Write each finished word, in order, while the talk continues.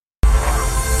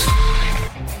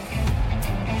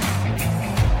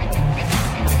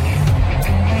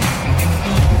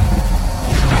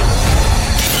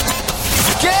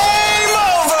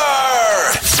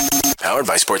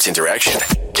Sports Interaction,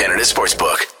 Canada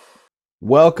Sportsbook.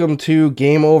 Welcome to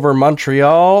Game Over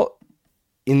Montreal.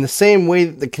 In the same way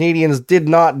that the Canadiens did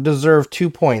not deserve 2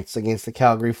 points against the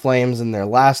Calgary Flames in their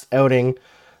last outing,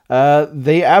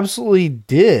 they absolutely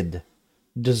did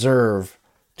deserve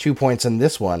 2 points in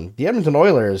this one. The Edmonton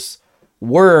Oilers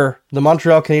were the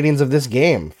Montreal Canadiens of this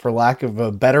game, for lack of a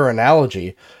better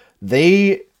analogy.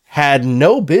 They had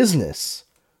no business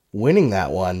winning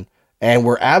that one and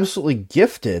were absolutely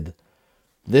gifted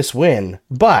this win.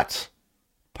 But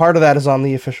part of that is on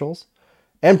the officials,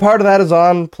 and part of that is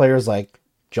on players like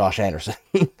Josh Anderson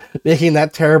making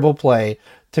that terrible play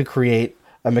to create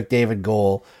a McDavid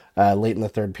goal late in the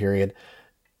third period.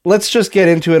 Let's just get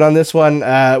into it on this one.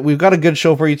 We've got a good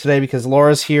show for you today because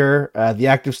Laura's here, the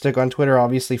Active Stick on Twitter.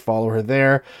 Obviously, follow her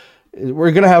there.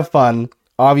 We're going to have fun.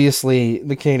 Obviously,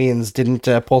 the Canadiens didn't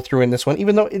pull through in this one,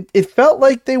 even though it felt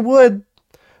like they would.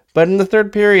 But in the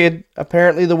third period,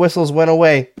 apparently the whistles went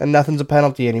away and nothing's a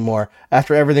penalty anymore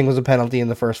after everything was a penalty in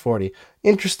the first 40.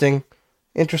 Interesting.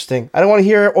 I don't want to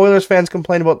hear Oilers fans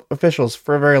complain about officials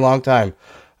for a very long time.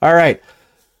 All right.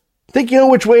 Think you know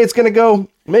which way it's going to go?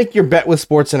 Make your bet with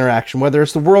Sports Interaction, whether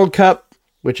it's the World Cup,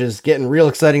 which is getting real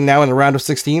exciting now in the round of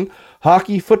 16,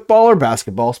 hockey, football, or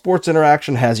basketball. Sports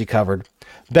Interaction has you covered.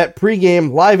 Bet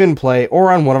pregame, live in play,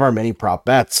 or on one of our many prop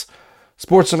bets.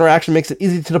 Sports Interaction makes it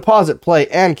easy to deposit, play,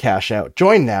 and cash out.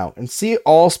 Join now and see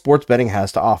all sports betting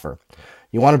has to offer.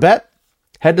 You want to bet?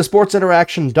 Head to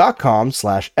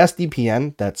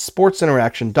sportsinteraction.com/SDPN. That's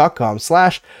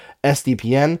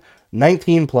sportsinteraction.com/SDPN.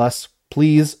 19 plus.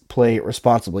 Please play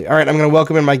responsibly. All right, I'm going to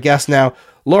welcome in my guest now,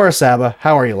 Laura Saba.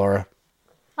 How are you, Laura?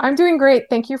 I'm doing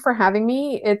great. Thank you for having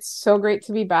me. It's so great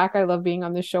to be back. I love being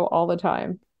on this show all the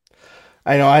time.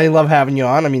 I know. I love having you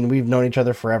on. I mean, we've known each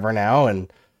other forever now,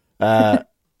 and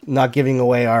not giving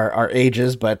away our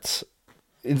ages, but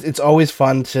it's always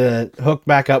fun to hook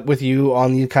back up with you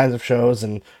on these kinds of shows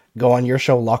and go on your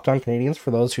show, Locked On Canadiens,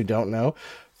 for those who don't know.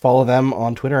 Follow them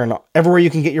on Twitter and everywhere you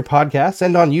can get your podcasts,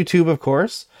 and on YouTube, of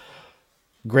course.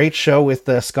 Great show with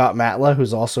Scott Matla,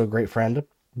 who's also a great friend.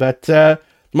 But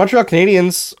Montreal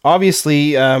Canadiens,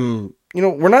 obviously,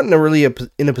 we're not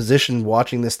in a position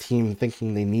watching this team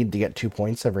thinking they need to get 2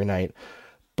 points every night.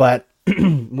 But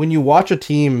when you watch a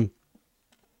team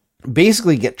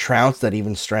basically get trounced at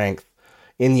even strength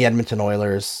in the Edmonton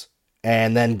Oilers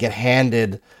and then get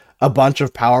handed a bunch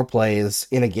of power plays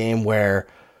in a game where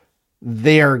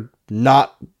they are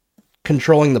not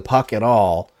controlling the puck at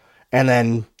all, and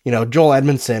then Joel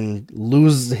Edmondson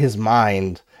loses his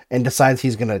mind and decides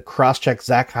he's going to cross-check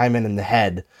Zach Hyman in the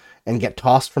head and get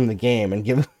tossed from the game and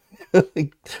give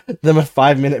them a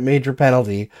 5-minute major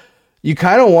penalty. You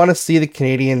kind of want to see the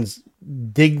Canadiens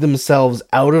dig themselves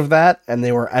out of that, and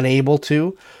they were unable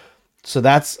to. So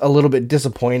that's a little bit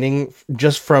disappointing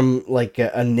just from like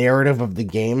a narrative of the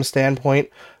game standpoint.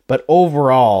 But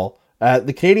overall,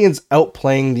 the Canadiens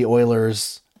outplaying the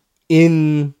Oilers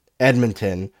in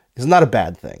Edmonton is not a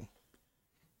bad thing.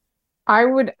 I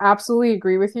would absolutely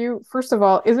agree with you. First of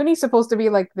all, isn't he supposed to be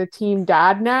like the team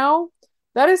dad now?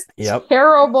 That is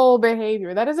terrible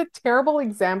behavior. That is a terrible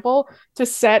example to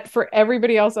set for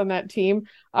everybody else on that team.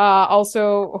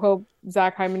 Also, hope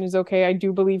Zach Hyman is okay. I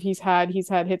do believe he's had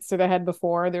hits to the head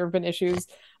before. There have been issues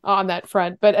on that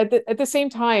front. But at the same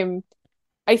time,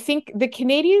 I think the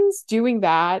Canadiens doing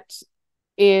that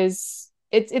it's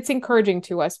encouraging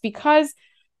to us, because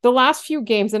the last few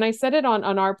games, and I said it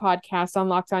on our podcast on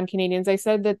Locked On Canadiens, I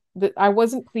said that I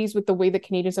wasn't pleased with the way the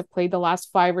Canadiens have played the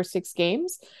last 5 or 6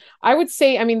 games. I would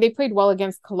say, I mean, they played well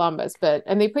against Columbus,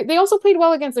 and they also played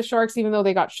well against the Sharks, even though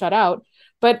they got shut out.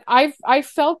 But I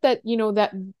felt that,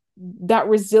 that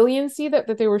resiliency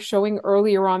that they were showing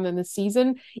earlier on in the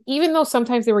season, even though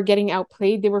sometimes they were getting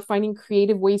outplayed, they were finding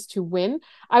creative ways to win.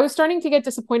 I was starting to get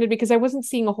disappointed because I wasn't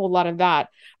seeing a whole lot of that.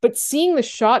 But seeing the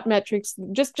shot metrics,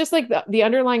 just like the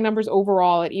underlying numbers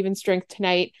overall at even strength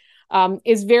tonight,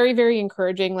 is very, very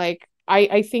encouraging. Like,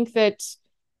 I think that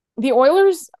the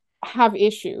Oilers have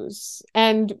issues.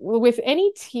 And with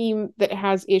any team that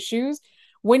has issues,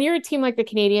 when you're a team like the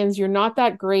Canadiens, you're not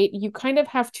that great. You kind of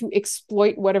have to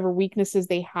exploit whatever weaknesses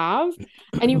they have,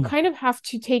 and you kind of have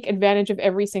to take advantage of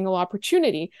every single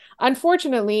opportunity.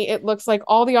 Unfortunately, it looks like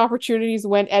all the opportunities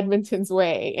went Edmonton's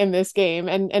way in this game.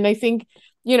 And I think,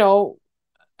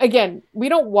 again, we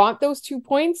don't want those 2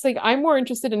 points. Like, I'm more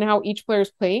interested in how each player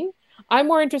is playing. I'm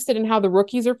more interested in how the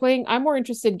rookies are playing. I'm more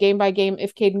interested game by game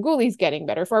if Caden Gooley's getting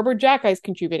better, if Arbor Xhekaj is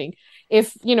contributing,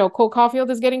 if Cole Caulfield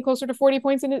is getting closer to 40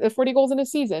 goals in a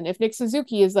season, if Nick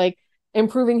Suzuki is like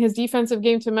improving his defensive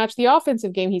game to match the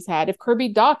offensive game he's had, if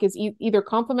Kirby Dach is either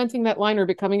complementing that line or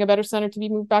becoming a better center to be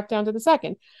moved back down to the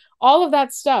second. All of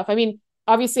that stuff. I mean,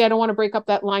 obviously I don't want to break up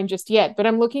that line just yet, but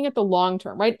I'm looking at the long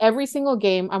term, right? Every single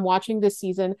game I'm watching this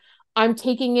season, I'm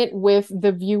taking it with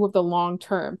the view of the long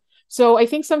term. So I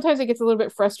think sometimes it gets a little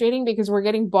bit frustrating because we're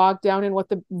getting bogged down in what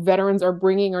the veterans are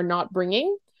bringing or not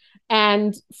bringing.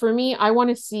 And for me, I want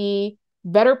to see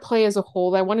better play as a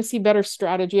whole. I want to see better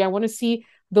strategy. I want to see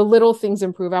the little things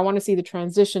improve. I want to see the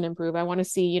transition improve. I want to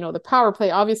see, the power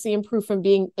play obviously improve from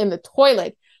being in the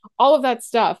toilet, all of that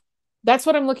stuff. That's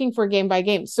what I'm looking for game by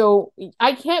game. So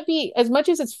I can't be, as much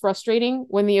as it's frustrating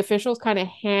when the officials kind of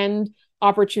hand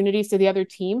opportunities to the other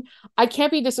team, I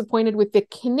can't be disappointed with the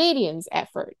Canadiens'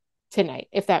 effort tonight,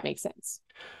 if that makes sense.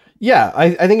 Yeah,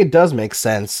 I think it does make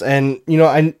sense. And,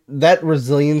 that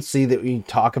resiliency that we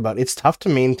talk about, it's tough to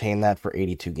maintain that for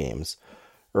 82 games,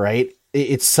 right?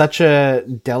 It's such a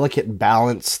delicate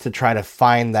balance to try to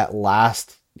find that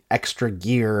last extra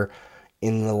gear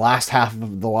in the last half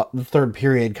of the third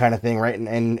period kind of thing, right?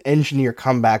 And engineer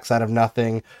comebacks out of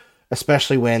nothing,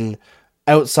 especially when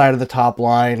outside of the top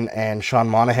line and Sean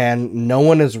Monahan, no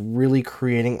one is really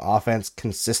creating offense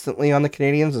consistently on the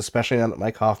Canadiens, especially now that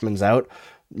Mike Hoffman's out.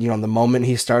 The moment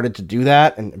he started to do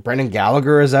that, and Brendan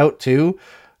Gallagher is out too,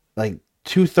 like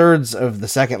 2/3 of the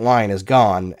second line is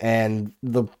gone, and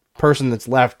the person that's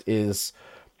left is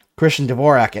Christian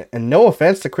Dvorak. And no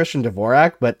offense to Christian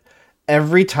Dvorak, but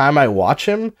every time I watch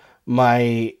him,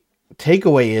 my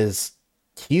takeaway is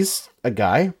he's a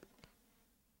guy.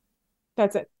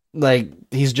 That's it. Like,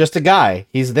 he's just a guy.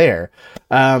 He's there.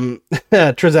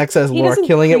 Trzek says, Laura,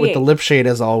 killing it with the lip shade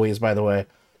as always, by the way.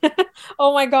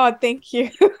 Oh my God, thank you.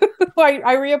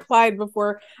 I reapplied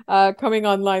before coming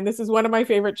online. This is one of my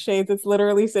favorite shades. It's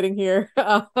literally sitting here.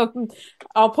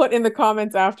 I'll put in the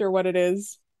comments after what it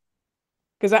is,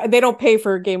 because they don't pay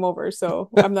for Game Over, so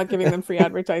I'm not giving them free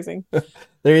advertising.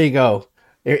 There you go.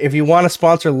 If you want to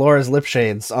sponsor Laura's lip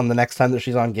shades on the next time that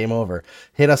she's on Game Over,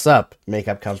 hit us up,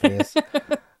 makeup companies.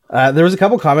 There was a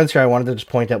couple comments here I wanted to just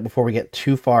point out before we get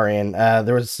too far in.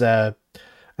 There was, I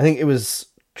think it was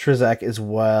Trzek as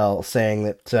well, saying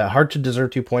that hard to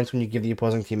deserve 2 points when you give the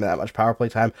opposing team that much power play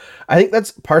time. I think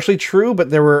that's partially true, but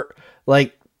there were,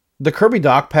 like, the Kirby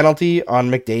Dach penalty on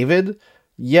McDavid.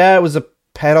 Yeah, it was a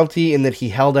penalty in that he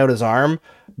held out his arm,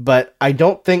 but I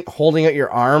don't think holding out your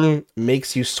arm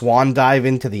makes you swan dive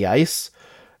into the ice.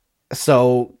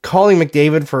 So calling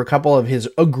McDavid for a couple of his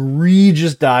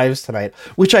egregious dives tonight,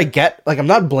 which I get, like, I'm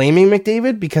not blaming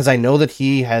McDavid because I know that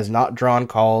he has not drawn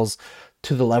calls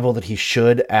to the level that he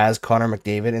should as Connor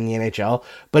McDavid in the NHL,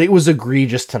 but it was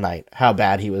egregious tonight how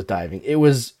bad he was diving. It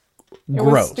was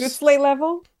gross. It was Stützle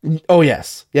level? Oh,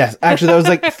 yes. Yes. Actually, that was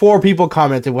like 4 people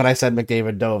commented when I said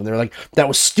McDavid dove, and they were like, that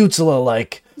was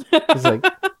Stützle-like. It's like,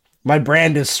 my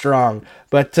brand is strong.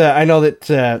 But I know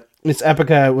that Miss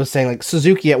Epica was saying, like,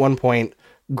 Suzuki at one point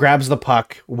grabs the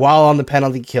puck while on the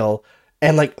penalty kill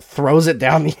and, like, throws it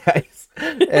down the ice.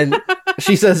 And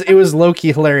she says it was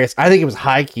low-key hilarious. I think it was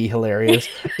high-key hilarious,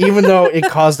 even though it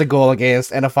caused a goal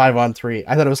against and a 5-on-3.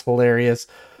 I thought it was hilarious.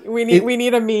 We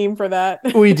need a meme for that.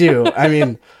 We do. I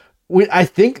mean, I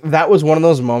think that was one of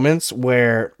those moments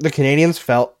where the Canadiens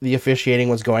felt the officiating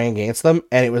was going against them,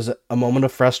 and it was a moment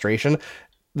of frustration.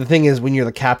 The thing is, when you're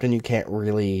the captain, you can't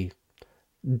really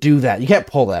do that. You can't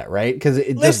pull that, right? Because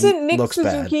it just Nick looks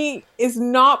Suzuki bad. is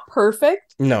not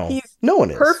perfect. No, no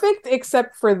one is perfect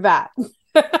except for that.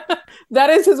 That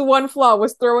is his one flaw,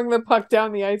 was throwing the puck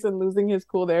down the ice and losing his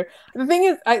cool there. The thing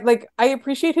is, I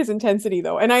appreciate his intensity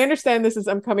though, and I understand I'm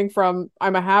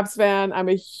a Habs fan. I'm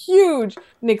a huge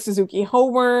Nick Suzuki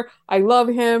homer. I love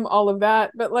him, all of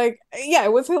that. But yeah,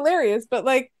 it was hilarious. But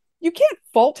you can't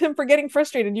fault him for getting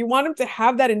frustrated. You want him to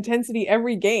have that intensity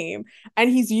every game, and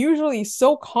he's usually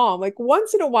so calm.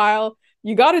 Once in a while,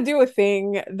 you got to do a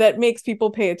thing that makes people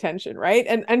pay attention, right?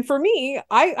 And for me,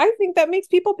 I think that makes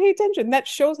people pay attention. That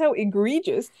shows how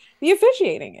egregious the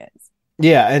officiating is.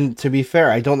 Yeah, and to be fair,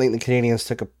 I don't think the Canadiens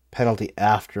took a penalty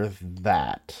after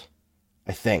that.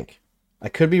 I think. I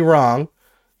could be wrong,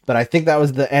 but I think that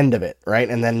was the end of it, right?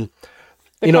 And then,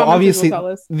 obviously,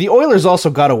 the Oilers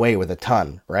also got away with a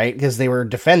ton, right? Because they were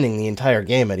defending the entire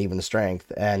game at even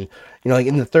strength. And,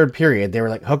 in the third period, they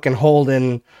were hook and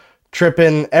holding,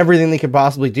 tripping, everything they could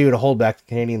possibly do to hold back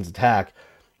the Canadiens' attack.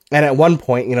 And at one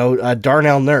point,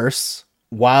 Darnell Nurse,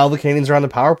 while the Canadiens are on the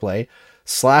power play,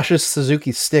 slashes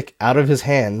Suzuki's stick out of his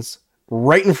hands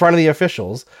right in front of the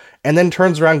officials, and then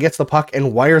turns around, gets the puck,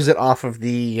 and wires it off of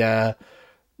the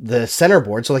center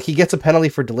board. So he gets a penalty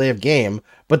for delay of game,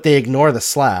 but they ignore the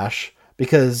slash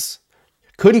because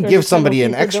couldn't give somebody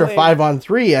an extra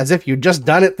 5-on-3 as if you'd just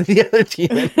done it to the other team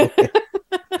anyway.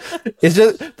 It's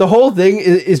just, the whole thing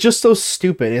is just so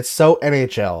stupid. It's so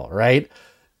NHL, right?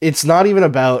 it's not even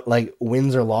about like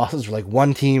wins or losses or like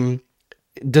one team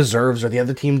deserves or the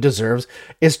other team deserves.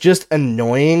 It's just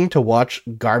annoying to watch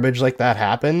garbage like that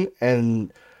happen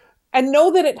and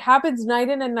know that it happens night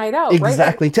in and night out, right?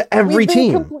 exactly to every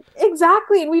team.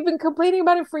 Exactly. And we've been complaining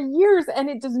about it for years and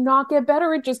it does not get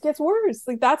better. It just gets worse.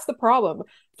 Like that's the problem.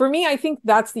 For me, I think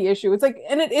that's the issue. It's like,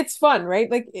 and it's fun, right?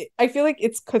 Like I feel like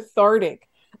it's cathartic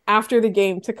after the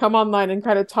game to come online and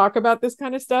kind of talk about this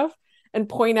kind of stuff and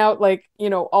point out like,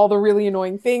 all the really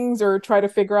annoying things or try to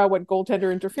figure out what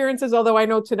goaltender interference is. Although I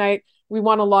know tonight we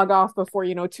want to log off before,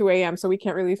 2 a.m. So we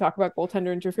can't really talk about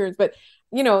goaltender interference, but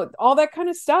all that kind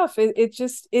of stuff.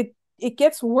 It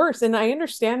gets worse. And I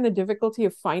understand the difficulty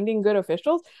of finding good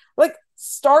officials. Like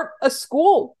start a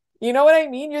school. You know what I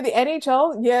mean? You're the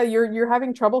NHL. Yeah, you're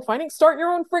having trouble finding. Start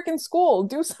your own freaking school.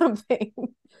 Do something.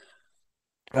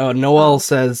 Oh, Noel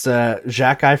says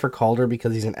Xhekaj for Calder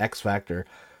because he's an X Factor.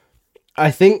 I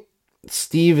think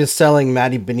Steve is selling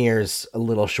Matty Beniers a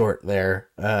little short there.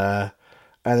 I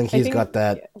think he's got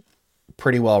that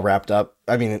pretty well wrapped up.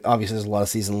 I mean, obviously there's a lot of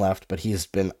season left, but he's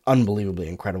been unbelievably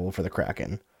incredible for the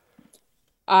Kraken.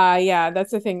 Yeah,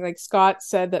 that's the thing. Like Scott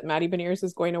said that Matty Beniers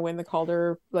is going to win the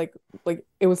Calder. Like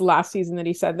it was last season that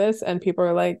he said this, and people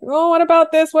are like, "Oh, what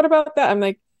about this? What about that?" I'm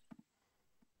like,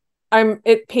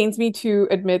 It pains me to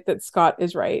admit that Scott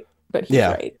is right, but he's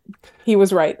right. He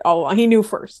was right all along. He knew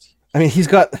first. I mean, he's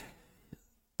got.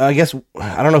 I guess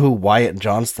I don't know who Wyatt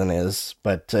Johnston is,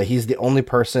 but he's the only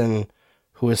person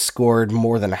who has scored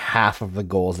more than half of the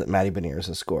goals that Matty Beniers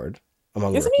has scored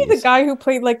among Isn't rookies. he the guy who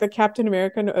played like the Captain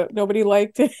America nobody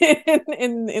liked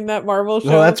in that Marvel show?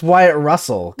 No, that's Wyatt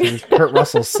Russell, because he's Kurt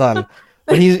Russell's son.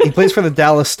 But he plays for the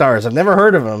Dallas Stars. I've never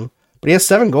heard of him, but he has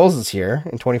 7 goals this year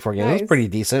in 24 games. Nice. That's pretty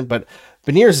decent. But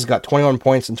Beniers has got 21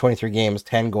 points in 23 games,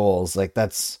 10 goals. Like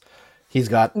that's. He's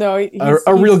got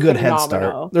a real good head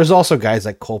start. There's also guys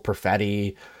like Cole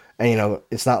Perfetti, and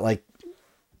it's not like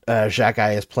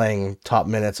Xhekaj is playing top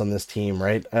minutes on this team,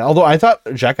 right? Although I thought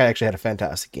Xhekaj actually had a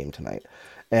fantastic game tonight,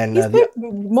 and he's played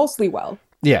mostly well.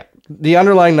 Yeah, the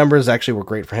underlying numbers actually were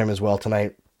great for him as well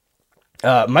tonight.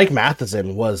 Mike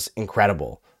Matheson was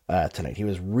incredible tonight. He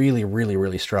was really, really,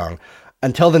 really strong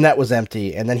until the net was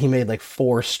empty, and then he made like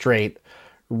 4 straight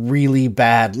really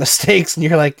bad mistakes, and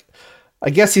you're like. I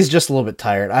guess he's just a little bit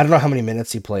tired. I don't know how many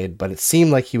minutes he played, but it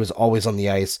seemed like he was always on the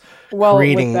ice,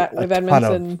 creating a ton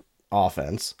of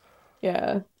offense.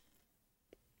 Yeah,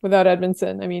 without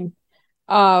Edmondson, I mean,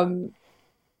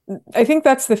 I think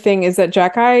that's the thing is that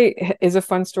Xhekaj is a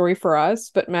fun story for us,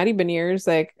 but Matty Beniers,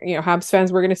 like Habs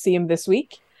fans, we're going to see him this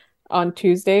week on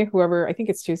Tuesday. I think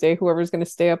it's Tuesday. Whoever's going to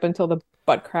stay up until the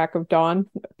butt crack of dawn.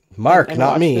 Mark, and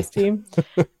not me. This team.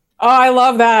 Oh, I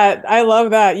love that. I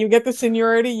love that. You get the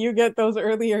seniority, you get those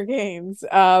earlier games.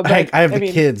 I have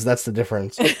the kids. That's the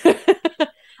difference.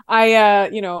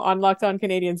 On Locked On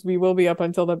Canadians, we will be up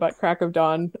until the butt crack of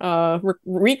dawn,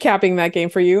 recapping that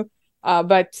game for you.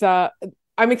 But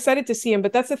I'm excited to see him.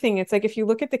 But that's the thing. It's like if you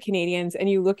look at the Canadians and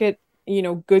you look at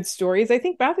good stories. I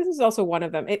think Matheson is also one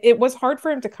of them. It was hard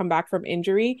for him to come back from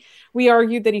injury. We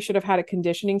argued that he should have had a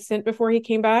conditioning stint before he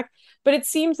came back, but it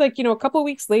seems like, a couple of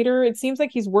weeks later, it seems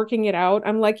like he's working it out.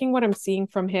 I'm liking what I'm seeing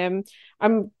from him.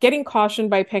 I'm getting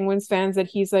cautioned by Penguins fans that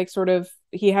he's like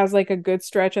he has like a good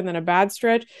stretch and then a bad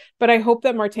stretch, but I hope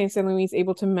that Martin St. Louis is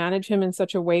able to manage him in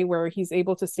such a way where he's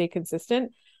able to stay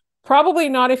consistent. Probably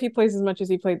not if he plays as much as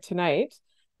he played tonight.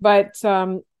 But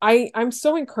I'm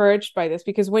so encouraged by this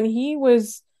because when he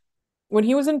was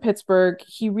in Pittsburgh,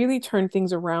 he really turned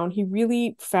things around. He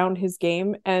really found his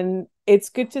game, and it's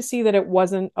good to see that it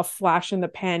wasn't a flash in the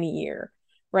pan year,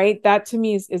 right? That to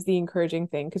me is the encouraging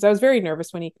thing because I was very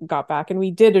nervous when he got back, and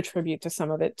we did attribute to some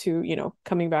of it to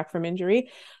coming back from injury.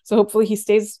 So hopefully he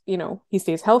stays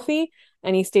healthy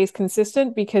and he stays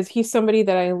consistent because he's somebody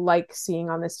that I like seeing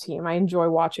on this team. I enjoy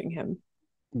watching him.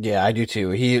 Yeah, I do too.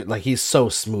 He's so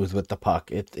smooth with the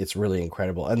puck. It's really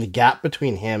incredible. And the gap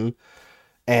between him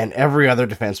and every other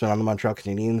defenseman on the Montreal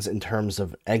Canadiens in terms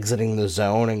of exiting the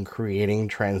zone and creating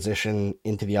transition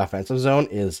into the offensive zone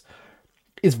is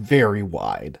very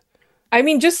wide. I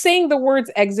mean, just saying the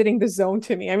words exiting the zone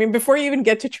to me. I mean, before you even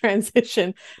get to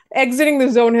transition, exiting the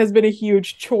zone has been a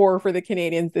huge chore for the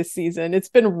Canadiens this season. It's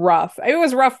been rough. It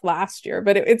was rough last year,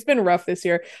 but it's been rough this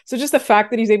year. So just the fact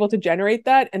that he's able to generate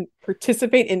that and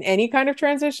participate in any kind of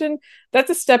transition, that's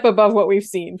a step above what we've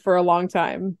seen for a long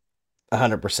time.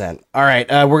 100%. All right.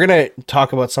 We're going to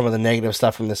talk about some of the negative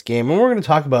stuff from this game, and we're going to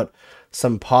talk about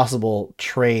some possible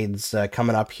trades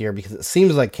coming up here because it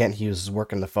seems like Kent Hughes is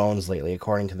working the phones lately,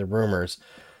 according to the rumors.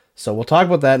 So we'll talk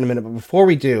about that in a minute. But before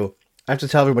we do, I have to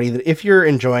tell everybody that if you're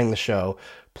enjoying the show,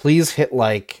 please hit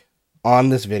like on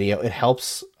this video. It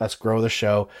helps us grow the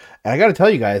show. And I got to tell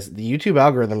you guys, the YouTube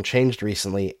algorithm changed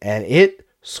recently and it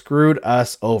screwed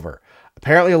us over.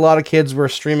 Apparently a lot of kids were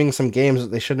streaming some games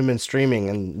that they shouldn't have been streaming,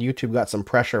 and YouTube got some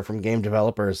pressure from game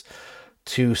developers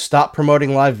to stop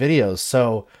promoting live videos.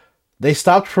 So they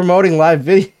stopped promoting live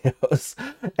videos,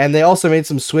 and they also made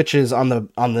some switches on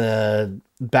the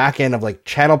back end of like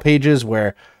channel pages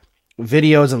where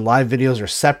videos and live videos are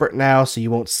separate now, so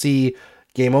you won't see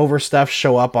Game Over stuff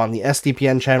show up on the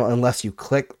SDPN channel unless you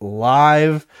click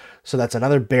live. So that's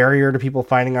another barrier to people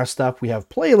finding our stuff. We have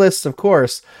playlists, of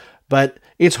course, but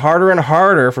it's harder and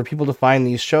harder for people to find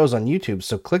these shows on YouTube.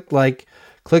 So click like,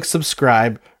 click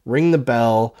subscribe, ring the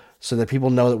bell so that people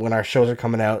know that when our shows are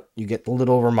coming out, you get the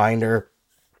little reminder.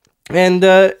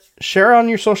 And share on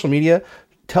your social media.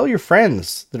 Tell your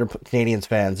friends that are Canadiens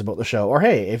fans about the show. Or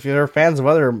hey, if you're fans of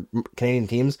other Canadian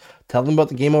teams, tell them about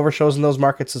the Game Over shows in those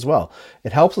markets as well.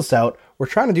 It helps us out. We're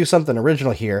trying to do something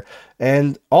original here.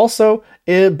 And also,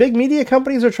 big media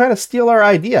companies are trying to steal our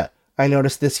idea. I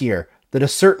noticed this year that a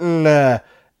certain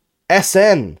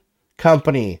SN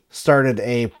company started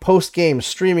a post-game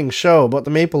streaming show about the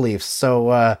Maple Leafs.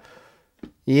 So,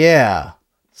 yeah,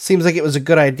 seems like it was a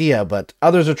good idea, but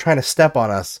others are trying to step on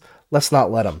us. Let's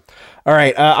not let them. All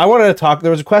right, I wanted to talk.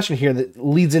 There was a question here that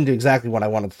leads into exactly what I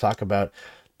wanted to talk about.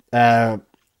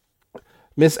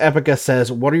 Miss Epica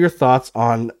says, what are your thoughts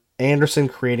on Anderson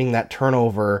creating that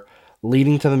turnover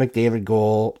leading to the McDavid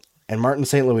goal and Martin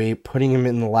St. Louis putting him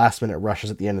in the last-minute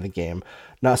rushes at the end of the game?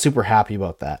 Not super happy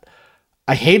about that.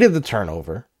 I hated the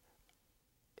turnover.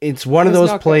 It's one of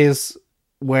those plays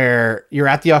where you're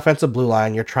at the offensive blue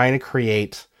line, you're trying to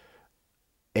create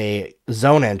a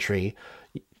zone entry.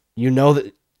 You know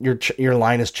that your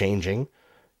line is changing.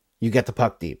 You get the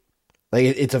puck deep. Like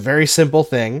it's a very simple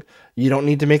thing. You don't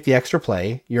need to make the extra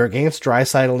play. You're against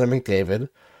Draisaitl and McDavid.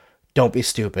 Don't be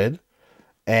stupid.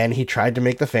 And he tried to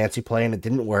make the fancy play and it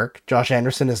didn't work. Josh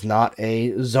Anderson is not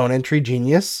a zone entry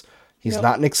genius. He's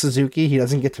not Nick Suzuki. He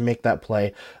doesn't get to make that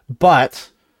play. But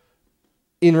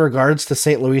in regards to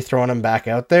St. Louis throwing him back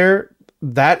out there,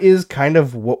 that is kind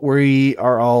of what we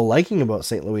are all liking about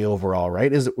St. Louis overall,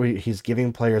 right? Is that he's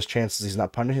giving players chances. He's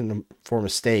not punishing them for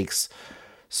mistakes.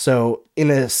 So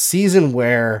in a season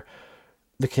where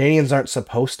the Canadiens aren't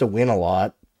supposed to win a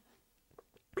lot,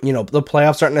 you know, the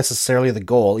playoffs aren't necessarily the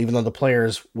goal, even though the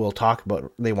players will talk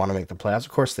about they want to make the playoffs.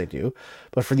 Of course they do.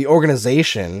 But for the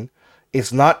organization,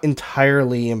 it's not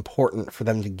entirely important for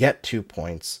them to get 2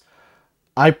 points.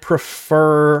 I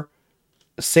prefer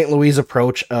St. Louis'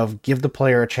 approach of give the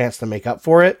player a chance to make up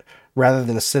for it rather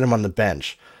than to sit him on the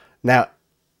bench. Now,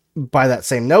 by that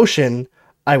same notion,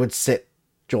 I would sit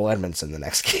Joel Edmondson the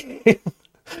next game.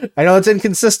 I know it's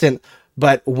inconsistent,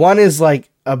 but one is like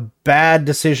a bad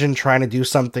decision trying to do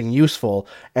something useful,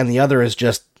 and the other is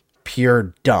just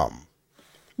pure dumb.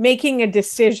 Making a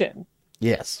decision.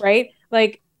 Yes. Right?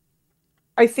 Like,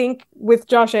 I think with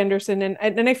Josh Anderson,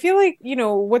 and I feel like, you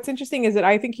know, what's interesting is that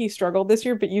I think he struggled this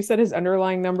year, but you said his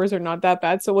underlying numbers are not that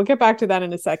bad. So we'll get back to that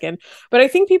in a second. But I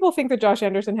think people think that Josh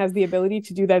Anderson has the ability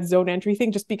to do that zone entry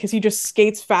thing just because he just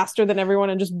skates faster than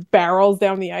everyone and just barrels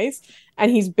down the ice,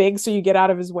 and he's big, so you get out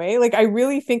of his way. Like, I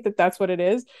really think that that's what it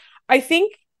is. I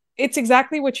think it's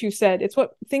exactly what you said. It's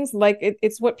what things like,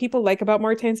 it's what people like about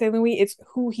Martin St. Louis. It's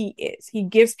who he is. He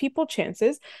gives people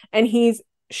chances, and he's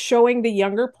showing the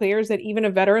younger players that even a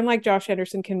veteran like Josh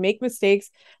Anderson can make mistakes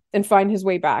and find his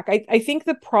way back. I think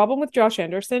the problem with Josh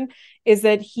Anderson is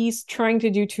that he's trying to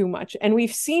do too much. And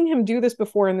we've seen him do this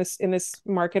before in this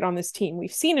market on this team.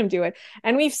 We've seen him do it,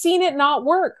 and we've seen it not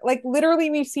work. Like, literally,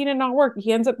 we've seen it not work.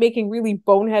 He ends up making really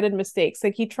boneheaded mistakes.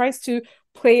 Like, he tries to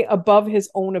play above his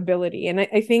own ability. And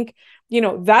I think, you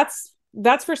know, that's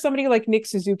for somebody like Nick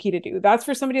Suzuki to do. That's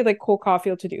for somebody like Cole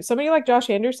Caulfield to do. Somebody like Josh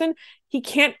Anderson, he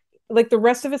can't, like, the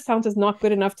rest of his talent is not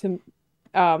good enough to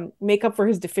make up for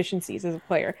his deficiencies as a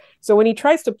player. So when he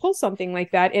tries to pull something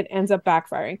like that, it ends up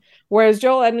backfiring. Whereas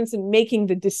Joel Edmondson making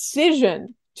the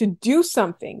decision to do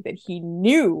something that he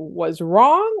knew was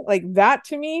wrong, like that,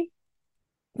 to me,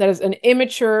 that is an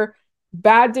immature,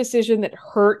 bad decision that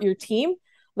hurt your team.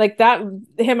 Like that,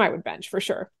 him I would bench for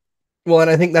sure. Well, and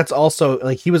I think that's also,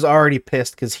 like, he was already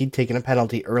pissed because he'd taken a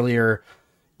penalty earlier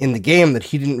in the game that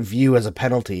he didn't view as a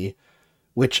penalty,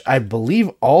 which I believe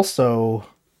also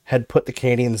had put the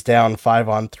Canadiens down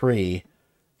 5-on-3,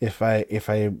 if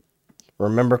I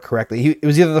remember correctly. It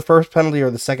was either the first penalty or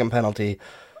the second penalty.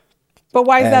 But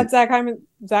why is that Zach Hyman's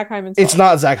fault? It's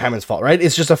not Zach Hyman's fault, right?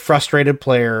 It's just a frustrated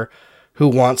player who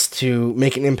wants to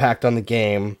make an impact on the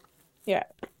game. Yeah.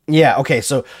 Yeah, okay,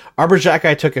 so Arbor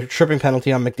Xhekaj took a tripping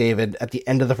penalty on McDavid at the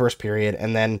end of the first period,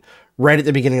 and then right at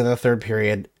the beginning of the third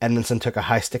period, Edmondson took a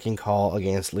high sticking call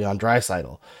against Leon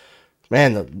Draisaitl.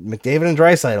 Man, McDavid and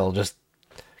Draisaitl just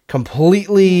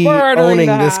completely owning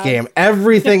this game.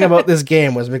 Everything about this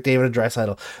game was McDavid and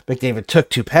Draisaitl. McDavid took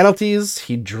 2 penalties,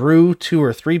 he drew 2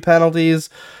 or 3 penalties,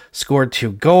 scored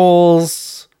 2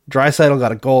 goals. Draisaitl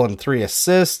got a goal and 3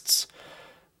 assists.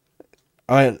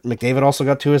 McDavid also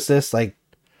got 2 assists. Like,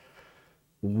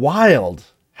 wild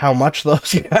how much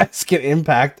those guys can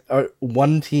impact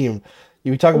one team.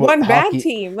 You talk about one hockey. Bad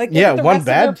team, like yeah, one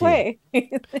bad team.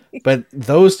 But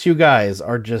those 2 guys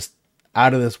are just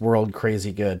out of this world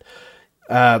crazy good.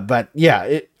 But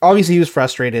yeah, obviously he was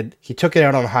frustrated. He took it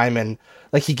out on Hyman.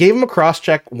 Like, he gave him a cross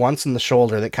check once in the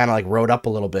shoulder that kind of like rode up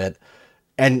a little bit,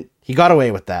 and he got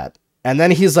away with that. And then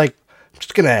he's like, I'm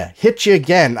just gonna hit you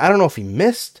again. I don't know if he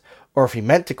missed or if he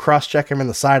meant to cross check him in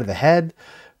the side of the head.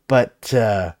 But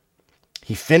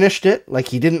he finished it. Like,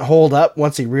 he didn't hold up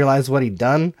once he realized what he'd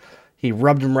done. He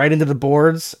rubbed him right into the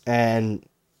boards, and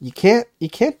you can't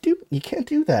do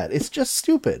that. It's just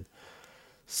stupid.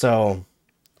 So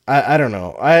I don't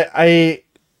know. I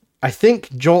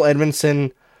think Joel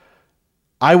Edmondson,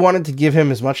 I wanted to give him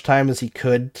as much time as he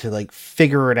could to like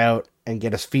figure it out and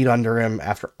get his feet under him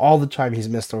after all the time he's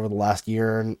missed over the last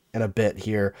year and a bit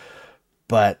here.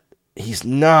 But he's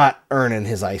not earning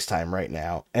his ice time right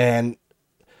now. And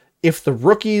if the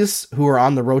rookies who are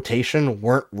on the rotation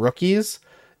weren't rookies,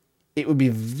 it would be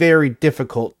very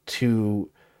difficult to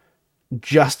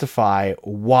justify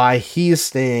why he's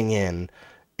staying in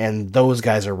and those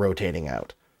guys are rotating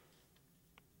out.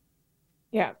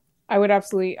 Yeah, I would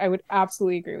absolutely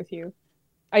agree with you.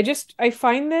 I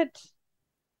find that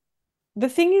the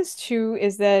thing is too,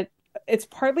 is that it's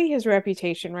partly his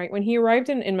reputation, right? When he arrived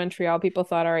in Montreal, people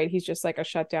thought, all right, he's just like a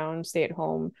shutdown, stay at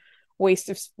home, waste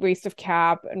of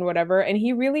cap and whatever. And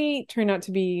he really turned out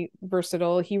to be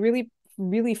versatile. He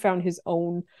really found his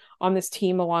own on this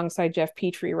team alongside Jeff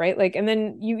Petrie, right? Like, and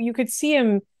then you could see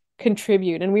him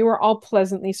contribute, and we were all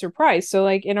pleasantly surprised. So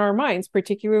like, in our minds,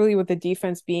 particularly with the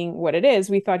defense being what it is,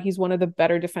 we thought he's one of the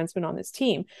better defensemen on this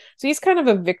team. So he's kind of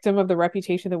a victim of the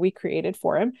reputation that we created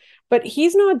for him, but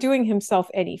he's not doing himself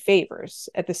any favors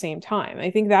at the same time. I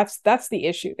think that's the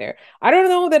issue there. I don't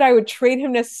know that I would trade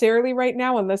him necessarily right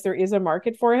now unless there is a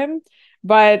market for him,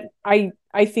 but I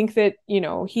think that, you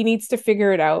know, he needs to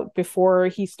figure it out before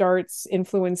he starts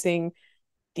influencing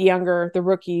the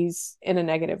rookies in a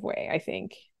negative way, I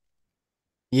think.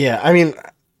 Yeah, I mean,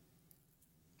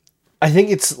 I think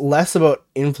it's less about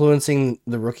influencing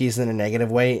the rookies in a negative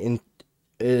way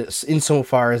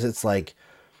insofar as it's like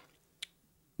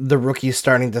the rookies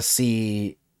starting to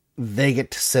see they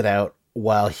get to sit out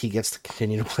while he gets to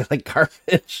continue to play like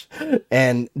garbage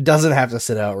and doesn't have to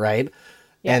sit out, right?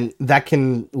 Yeah. And that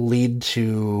can lead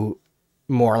to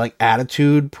more like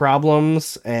attitude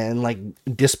problems and like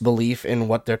disbelief in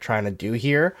what they're trying to do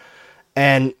here.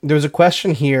 And there's a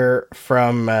question here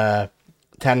from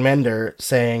Tan Mender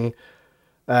saying,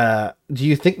 do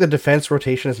you think the defense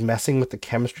rotation is messing with the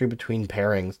chemistry between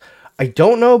pairings? I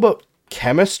don't know about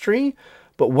chemistry,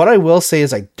 but what I will say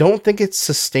is I don't think it's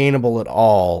sustainable at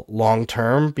all long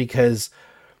term, because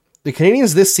the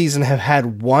Canadiens this season have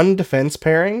had one defense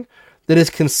pairing that has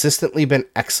consistently been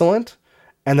excellent,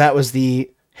 and that was the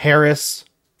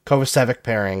Harris-Kovacevic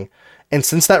pairing. And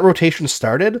since that rotation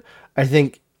started, I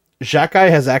think Xhekaj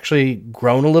has actually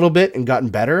grown a little bit and gotten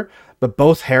better, but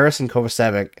both Harris and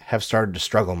Kovacevic have started to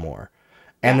struggle more,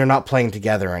 and they're not playing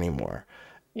together anymore.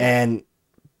 Yeah. And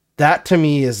that to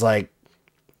me is like,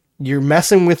 you're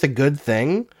messing with a good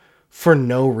thing for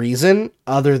no reason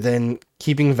other than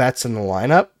keeping vets in the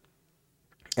lineup.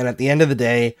 And at the end of the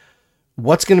day,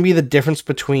 what's going to be the difference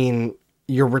between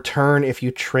your return if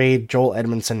you trade Joel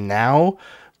Edmondson now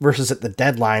versus at the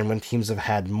deadline when teams have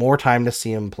had more time to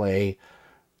see him play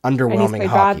underwhelming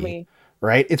hockey, badly.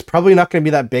 Right? It's probably not going to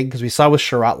be that big, because we saw with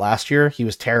Sherratt last year, he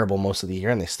was terrible most of the year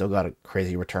and they still got a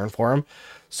crazy return for him.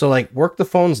 So like, work the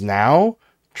phones now,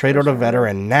 trade out a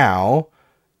veteran now,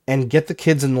 and get the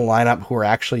kids in the lineup who are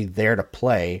actually there to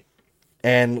play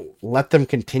and let them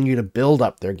continue to build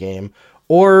up their game.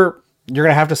 Or you're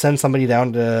going to have to send somebody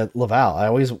down to Laval. I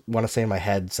always want to say in my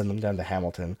head, send them down to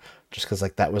Hamilton, just because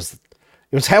like it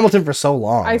was Hamilton for so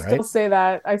long. I still say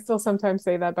that. I still sometimes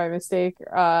say that by mistake,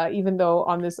 even though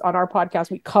on our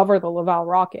podcast we cover the Laval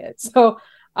Rockets. So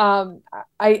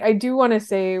I do want to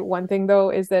say one thing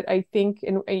though, is that I think,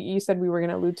 and you said we were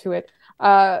going to allude to it,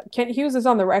 Kent Hughes is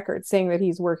on the record saying that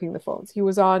he's working the phones. He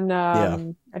was on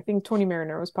I think Tony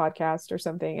Marinaro's podcast or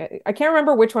something. I can't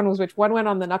remember which one was which. One went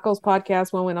on the Knuckles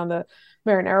podcast, one went on the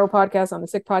Marinaro podcast, on the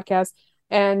Sick podcast.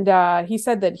 And he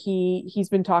said that he's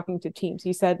been talking to teams.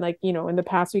 He said, like, in the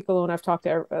past week alone, I've talked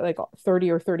to like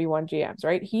 30 or 31 GMs,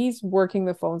 right? He's working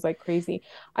the phones like crazy.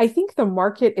 I think the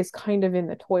market is kind of in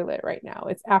the toilet right now.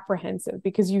 It's apprehensive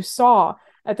because you saw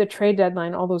at the trade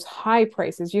deadline all those high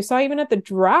prices. You saw even at the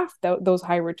draft those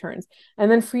high returns. And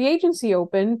then free agency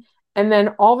opened, and then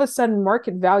all of a sudden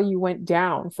market value went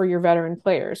down for your veteran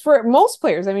players. For most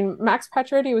players, I mean, Max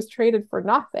Pacioretty was traded for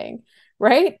nothing,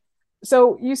 right?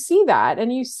 So you see that,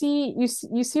 and you see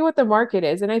what the market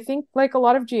is. And I think like a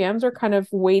lot of GMs are kind of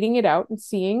waiting it out and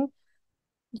seeing,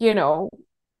 you know,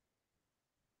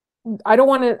 I don't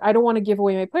want to give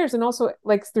away my players. And also,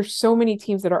 like, there's so many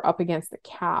teams that are up against the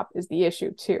cap is the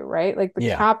issue too, right? Like the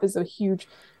Yeah. cap is a huge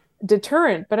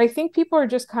deterrent. But I think people are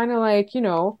just kind of like,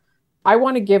 I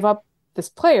want to give up this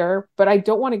player, but I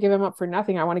don't want to give him up for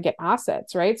nothing. I want to get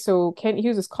assets, right? So Kent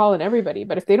Hughes is calling everybody,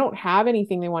 but if they don't have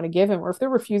anything they want to give him, or if they're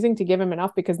refusing to give him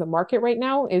enough because the market right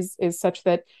now is such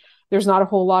that there's not a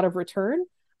whole lot of return.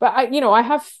 But I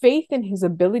have faith in his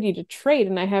ability to trade,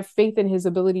 and I have faith in his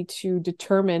ability to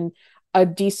determine a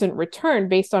decent return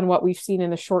based on what we've seen in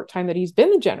the short time that he's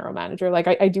been the general manager. Like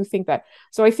I do think that.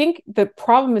 So I think the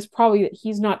problem is probably that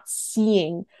he's not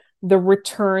seeing the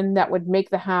return that would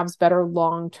make the Habs better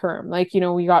long term. Like,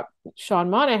 we got Sean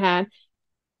Monahan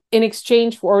in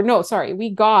exchange for, or no, sorry,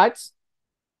 we got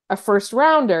a first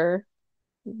rounder,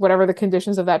 whatever the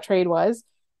conditions of that trade was,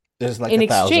 There's like in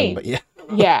 1,000, but exchange. yeah.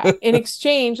 Yeah, in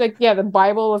exchange, like, yeah, the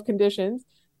Bible of conditions,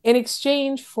 in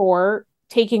exchange for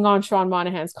taking on Sean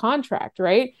Monahan's contract,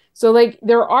 right? So, like,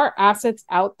 there are assets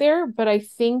out there, but I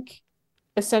think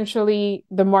essentially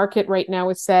the market right now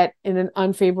is set in an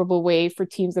unfavorable way for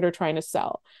teams that are trying to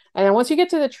sell. And then once you get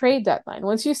to the trade deadline,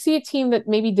 once you see a team that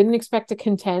maybe didn't expect to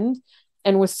contend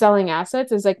and was selling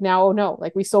assets, is like, now, oh no,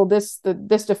 like we sold this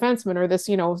defenseman or this,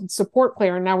 support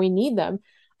player, and now we need them.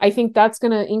 I think that's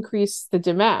going to increase the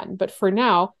demand. But for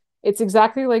now, it's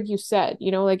exactly like you said,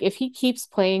 like if he keeps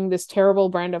playing this terrible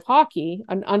brand of hockey,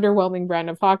 an underwhelming brand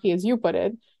of hockey, as you put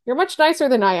it, you're much nicer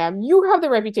than I am. You have the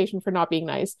reputation for not being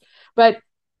nice. But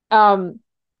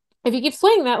if he keeps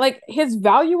playing that, like his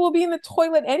value will be in the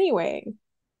toilet anyway,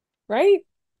 right?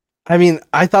 I mean,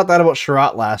 I thought that about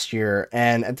Sherratt last year,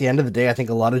 and at the end of the day, I think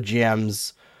a lot of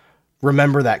GMs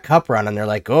remember that cup run, and they're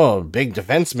like, oh, big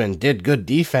defenseman did good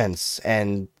defense,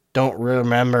 and don't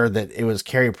remember that it was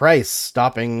Carey Price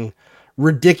stopping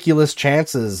ridiculous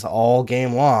chances all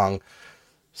game long.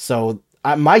 So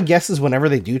my guess is whenever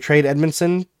they do trade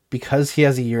Edmundson, because he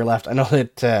has a year left, I know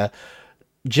that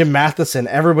Jim Matheson,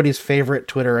 everybody's favorite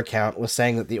Twitter account, was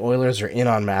saying that the Oilers are in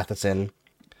on Matheson,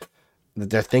 that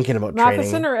they're thinking about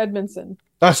Matheson trading. or Edmundson?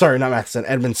 Oh, sorry, not Matheson,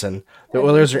 Edmundson. The Edmundson.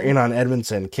 Oilers are in on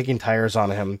Edmundson, kicking tires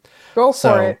on him. Go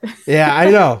for it. Yeah, I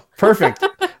know. Perfect.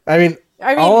 I mean,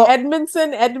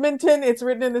 Edmundson, Edmonton, it's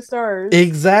written in the stars.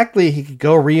 Exactly. He could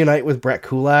go reunite with Brett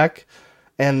Kulak,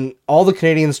 and all the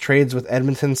Canadiens' trades with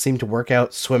Edmonton seem to work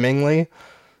out swimmingly.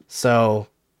 So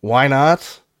why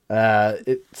not?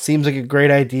 It seems like a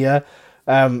great idea.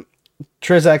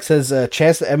 Trizak says,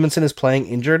 chance that Edmundson is playing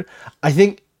injured. I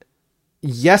think,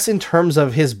 yes, in terms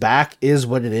of his back is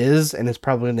what it is, and it's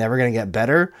probably never going to get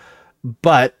better.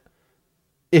 But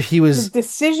if he was...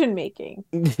 decision-making.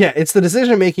 Yeah, it's the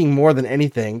decision-making more than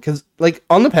anything. Because, like,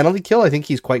 on the penalty kill, I think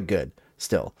he's quite good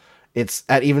still. It's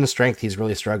at even strength, he's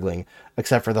really struggling.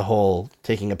 Except for the whole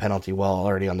taking a penalty while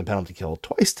already on the penalty kill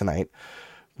twice tonight.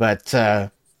 But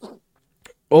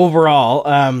overall,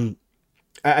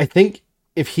 I think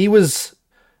if he was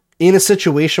in a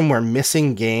situation where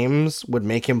missing games would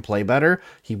make him play better,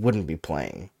 he wouldn't be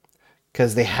playing.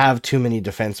 Because they have too many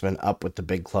defensemen up with the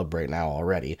big club right now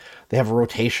already. They have a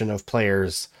rotation of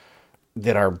players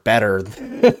that are better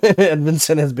than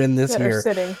Edmundson has been this year.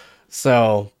 Sitting.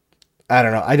 So, I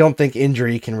don't know. I don't think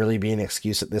injury can really be an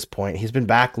excuse at this point. He's been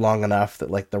back long enough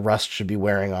that like the rust should be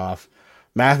wearing off.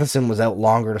 Matheson was out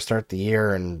longer to start the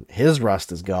year, and his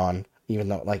rust is gone. Even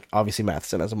though, like, obviously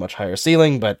Matheson has a much higher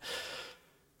ceiling, but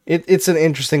it's an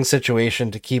interesting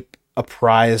situation to keep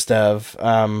apprised of.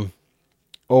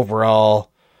 Overall,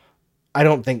 I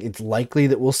don't think it's likely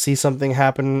that we'll see something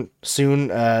happen soon.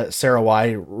 Sarah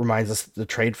Y reminds us that the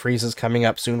trade freeze is coming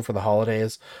up soon for the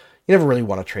holidays. You never really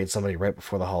want to trade somebody right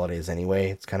before the holidays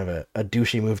anyway. It's kind of a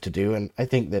douchey move to do, and I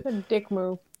think that... a dick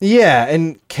move. Yeah,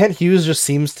 and Kent Hughes just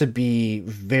seems to be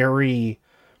very,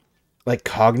 like,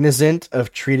 cognizant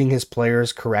of treating his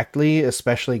players correctly,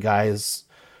 especially guys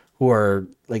who are,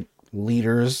 like,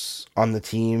 leaders on the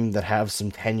team that have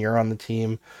some tenure on the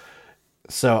team.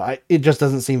 So it just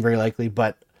doesn't seem very likely,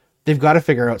 but they've got to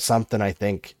figure out something, I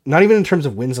think. Not even in terms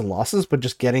of wins and losses, but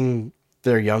just getting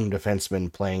their young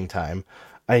defensemen playing time.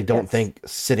 I don't think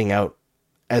sitting out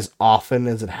as often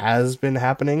as it has been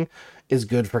happening is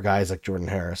good for guys like Jordan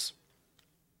Harris.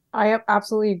 I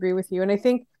absolutely agree with you. And I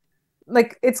think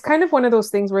like it's kind of one of those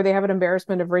things where they have an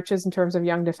embarrassment of riches in terms of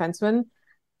young defensemen,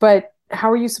 but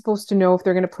how are you supposed to know if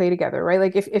they're going to play together, right?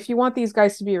 Like if you want these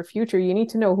guys to be your future, you need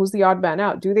to know who's the odd man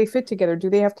out. Do they fit together? Do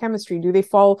they have chemistry? Do they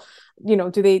fall,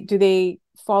 do they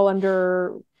fall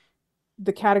under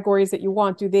the categories that you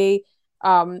want? Do they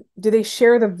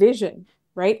share the vision,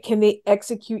 right? Can they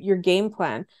execute your game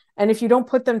plan? And if you don't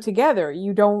put them together,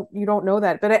 you don't know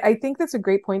that. But I think that's a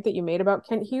great point that you made about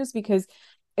Kent Hughes, because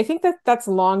I think that that's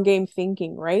long game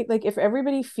thinking, right? Like if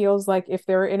everybody feels like if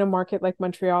they're in a market like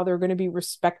Montreal, they're going to be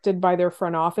respected by their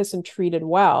front office and treated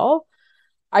well,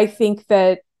 I think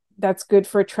that that's good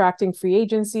for attracting free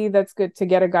agency. That's good to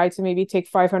get a guy to maybe take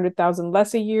 500,000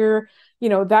 less a year,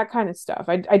 that kind of stuff.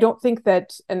 I don't think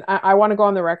that, and I want to go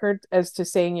on the record as to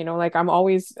saying, like I'm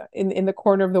always in the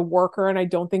corner of the worker, and I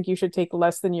don't think you should take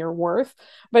less than you're worth.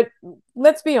 But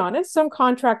let's be honest, some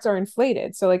contracts are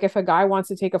inflated. So like if a guy wants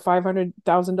to take a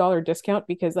 $500,000 discount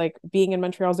because like being in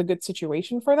Montreal is a good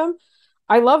situation for them,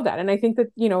 I love that. And I think that,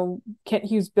 Kent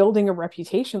Hughes building a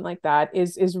reputation like that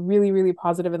is really, really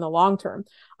positive in the long term.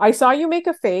 I saw you make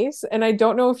a face, and I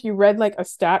don't know if you read like a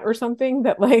stat or something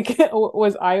that like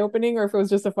was eye-opening, or if it was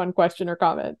just a fun question or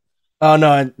comment. Oh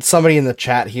no, somebody in the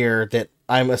chat here that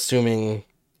I'm assuming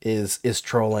is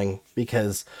trolling,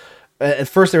 because at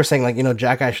first they were saying like,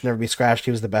 Jack should never be scratched.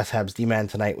 He was the best Habs D-man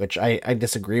tonight, which I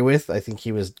disagree with. I think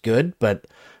he was good, but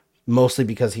mostly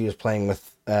because he was playing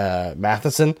with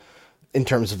Matheson in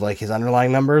terms of like his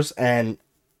underlying numbers, and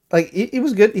like he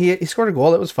was good. He scored a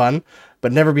goal that was fun,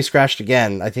 but never be scratched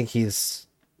again. I think he's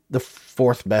the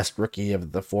fourth best rookie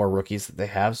of the four rookies that they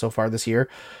have so far this year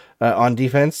on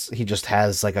defense. He just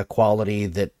has like a quality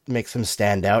that makes him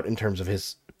stand out in terms of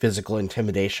his physical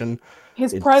intimidation.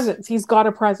 His presence. He's got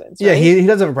a presence. Yeah, right? he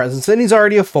does have a presence, and he's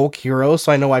already a folk hero,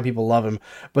 so I know why people love him.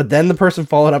 But then the person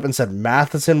followed up and said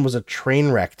Matheson was a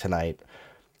train wreck tonight,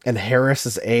 and Harris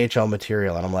is AHL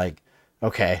material, and I'm like,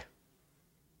 okay,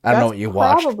 I don't know what you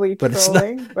watched, but it's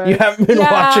not, you haven't been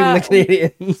watching the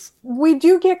Canadiens. We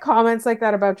do get comments like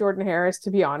that about Jordan Harris, to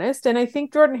be honest, and I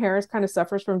think Jordan Harris kind of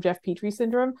suffers from Jeff Petrie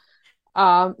syndrome.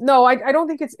 No, I don't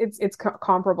think it's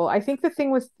comparable. I think the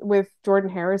thing with Jordan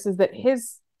Harris is that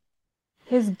his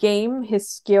game, his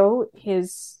skill,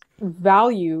 his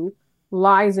value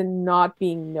lies in not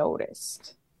being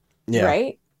noticed,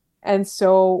 right? And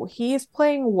so he's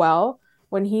playing well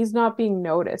when he's not being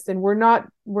noticed, and we're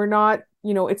not,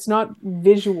 it's not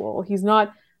visual. He's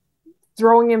not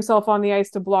throwing himself on the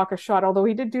ice to block a shot, although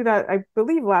he did do that, I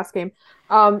believe, last game.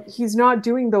 He's not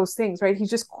doing those things, right? He's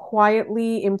just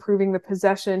quietly improving the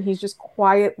possession. He's just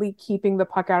quietly keeping the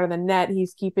puck out of the net.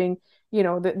 He's keeping,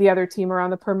 the other team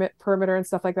around the perimeter and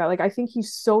stuff like that. Like, I think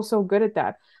he's so good at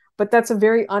that. But that's a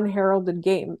very unheralded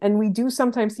game. And we do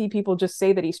sometimes see people just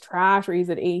say that he's trash, or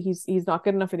he's not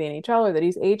good enough for the NHL, or that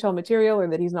he's AHL material, or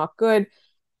that he's not good.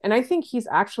 And I think he's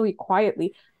actually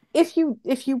quietly, if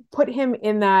you put him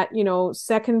in that,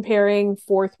 second pairing,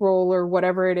 fourth role, or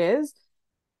whatever it is,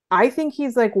 I think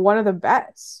he's like one of the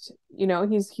best.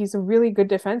 He's a really good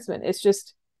defenseman. It's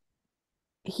just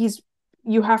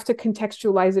you have to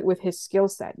contextualize it with his skill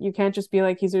set. You can't just be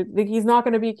like he's not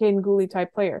going to be a Caden Gooley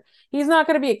type player. He's not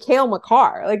going to be a Cale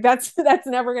Makar. Like that's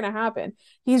never going to happen.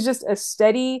 He's just a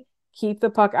steady, keep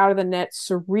the puck out of the net,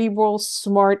 cerebral,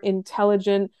 smart,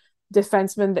 intelligent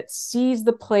defenseman that sees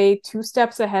the play 2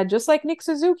 steps ahead, just like Nick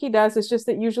Suzuki does. It's just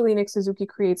that usually Nick Suzuki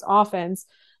creates offense,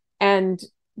 and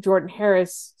Jordan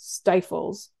Harris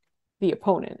stifles the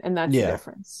opponent, and that's the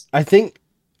difference. I think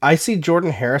I see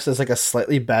Jordan Harris as like a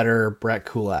slightly better Brett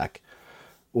Kulak,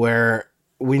 where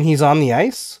when he's on the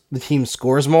ice, the team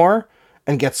scores more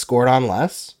and gets scored on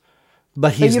less,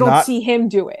 but you don't see him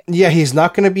do it. Yeah, he's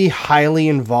not going to be highly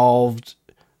involved,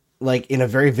 like in a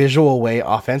very visual way,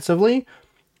 offensively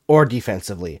or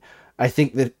defensively. I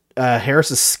think that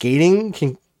Harris's skating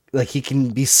he can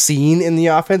be seen in the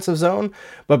offensive zone,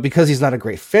 but because he's not a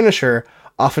great finisher,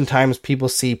 oftentimes people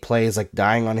see plays like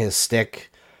dying on his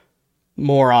stick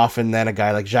more often than a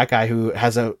guy like Xhekaj, who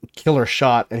has a killer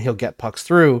shot and he'll get pucks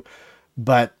through,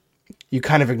 but you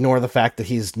kind of ignore the fact that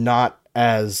he's not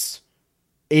as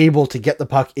able to get the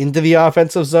puck into the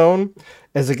offensive zone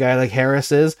as a guy like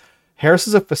Harris is. Harris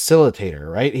is a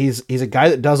facilitator, right? He's a guy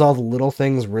that does all the little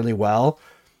things really well.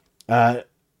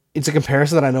 It's a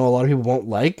comparison that I know a lot of people won't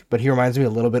like, but he reminds me a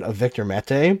little bit of Victor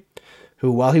Mete,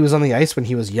 who, while he was on the ice when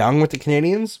he was young with the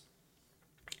Canadiens,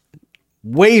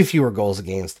 way fewer goals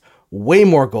against, way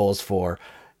more goals for,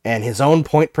 and his own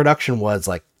point production was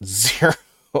like 0.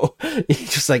 He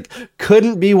just like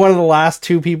couldn't be one of the last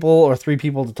 2 people or 3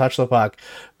 people to touch the puck,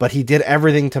 but he did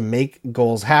everything to make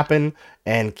goals happen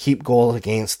and keep goals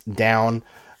against down,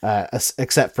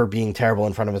 except for being terrible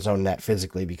in front of his own net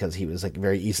physically because he was like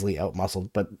very easily outmuscled.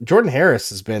 But Jordan Harris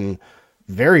has been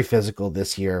very physical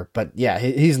this year, but yeah,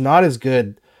 he's not as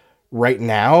good right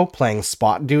now playing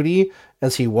spot duty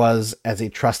as he was as a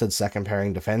trusted second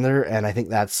pairing defender, and I think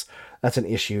that's an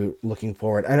issue looking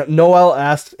forward. And Noel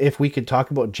asked if we could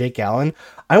talk about Jake Allen.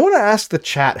 I want to ask the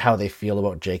chat how they feel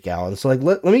about Jake Allen. So like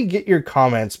let me get your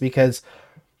comments, because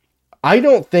I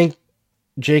don't think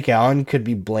Jake Allen could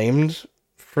be blamed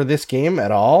for this game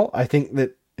at all. I think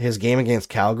that his game against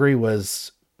Calgary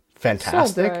was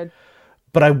fantastic, so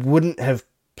but I wouldn't have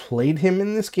played him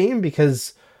in this game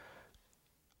because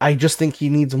I just think he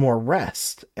needs more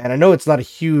rest. And I know it's not a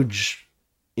huge,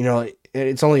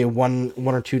 it's only a one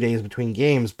or 2 days between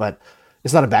games, but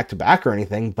it's not a back-to-back or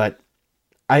anything. But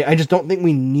I just don't think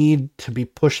we need to be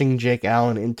pushing Jake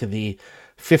Allen into the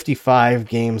 55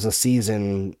 games a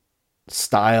season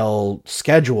style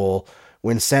schedule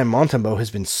when Sam Montembeault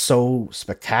has been so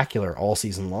spectacular all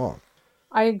season long.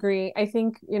 I agree. I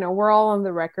think, we're all on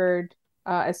the record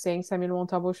as saying Samuel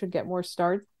Montembeault should get more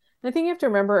starts. And I think you have to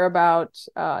remember about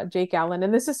Jake Allen,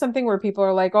 and this is something where people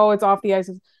are like, oh, it's off the ice.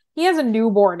 He has a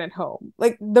newborn at home.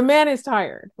 Like, the man is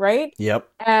tired, right? Yep.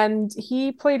 And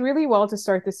he played really well to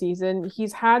start the season.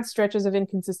 He's had stretches of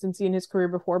inconsistency in his career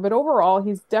before, but overall,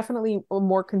 he's definitely a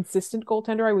more consistent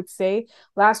goaltender, I would say.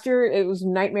 Last year, it was a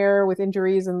nightmare with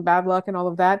injuries and bad luck and all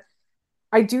of that.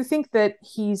 I do think that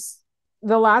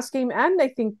the last game, and I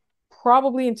think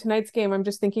probably in tonight's game, I'm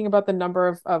just thinking about the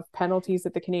number of penalties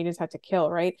that the Canadians had to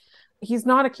kill, right? He's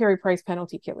not a Carey Price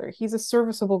penalty killer. He's a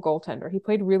serviceable goaltender. He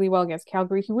played really well against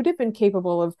Calgary. He would have been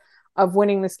capable of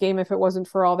winning this game if it wasn't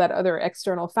for all that other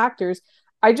external factors.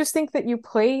 I just think that you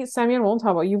play Samuel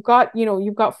Montembeault.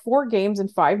 You've got 4 games in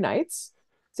 5 nights,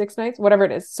 6 nights, whatever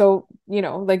it is. So,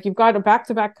 you've got a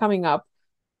back-to-back coming up,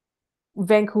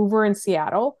 Vancouver and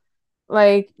Seattle.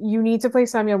 Like, you need to play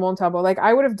Samuel Montembeault. Like,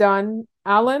 I would have done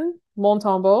Allen,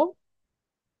 Montembeault,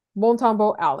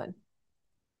 Allen.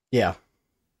 Yeah.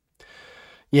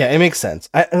 Yeah, it makes sense.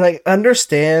 I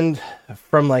understand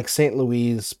from St.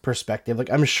 Louis' perspective.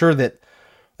 I'm sure that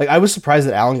I was surprised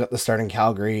that Allen got the start in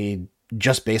Calgary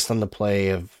just based on the play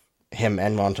of him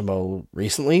and Montembeault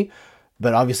recently,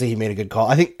 but obviously he made a good call.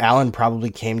 I think Allen probably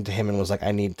came to him and was like,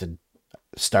 I need to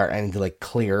start. I need to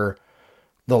clear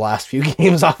the last few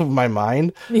games off of my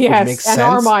mind. Yes, which makes and sense.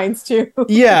 Our minds too.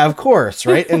 Yeah, of course,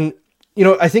 right? And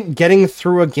I think getting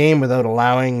through a game without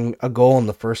allowing a goal in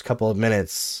the first couple of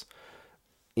minutes,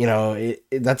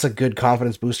 that's a good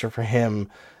confidence booster for him,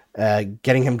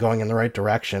 getting him going in the right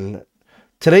direction.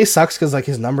 Today sucks because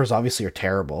his numbers obviously are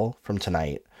terrible from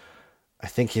tonight. I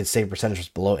think his save percentage was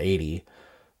below 80,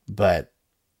 but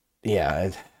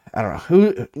yeah, I don't know.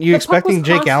 Who you expecting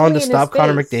Jake Allen to stop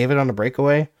Connor McDavid on a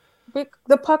breakaway?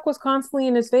 The puck was constantly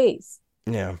in his face.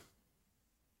 Yeah.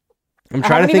 I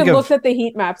haven't even looked at the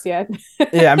heat maps yet.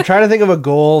 Yeah, I'm trying to think of a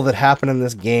goal that happened in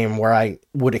this game where I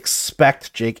would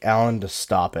expect Jake Allen to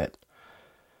stop it.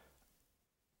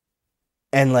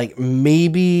 And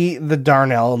maybe the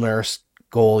Darnell Nurse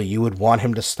goal, you would want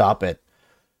him to stop it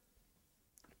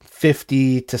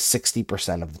 50 to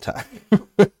 60% of the time.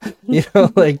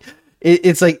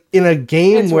 It's in a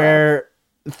game where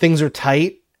things are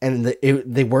tight, and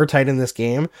they were tight in this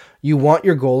game, you want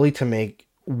your goalie to make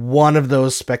one of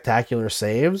those spectacular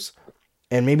saves,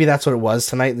 and maybe that's what it was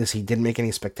tonight. He didn't make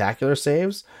any spectacular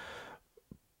saves,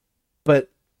 but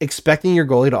expecting your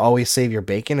goalie to always save your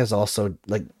bacon is also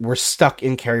we're stuck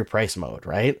in Carey Price mode,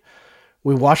 right?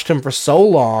 We watched him for so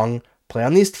long play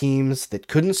on these teams that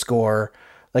couldn't score,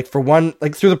 through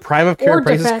the prime of Carey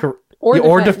Price's career,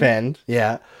 or defend.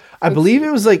 Yeah, I believe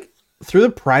it was through the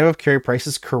prime of Carey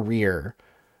Price's career,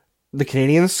 the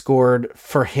Canadians scored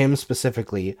for him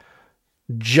specifically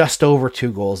just over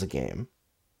 2 goals a game.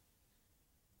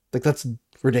 That's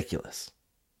ridiculous.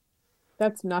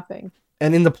 That's nothing.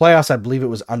 And in the playoffs, I believe it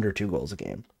was under 2 goals a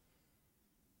game.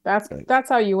 That's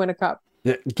how you win a cup.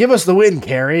 Give us the win,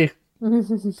 Carey.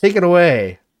 Take it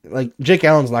away. Jake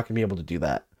Allen's not going to be able to do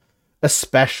that,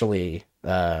 especially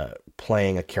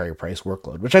playing a Carey Price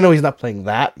workload, which I know he's not playing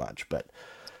that much, but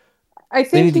I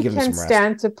think he can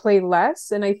stand to play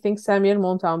less, and I think Samuel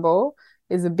Montembeault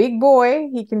is a big boy.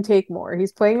 He can take more.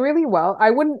 He's playing really well.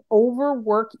 I wouldn't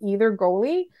overwork either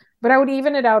goalie, but I would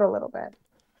even it out a little bit.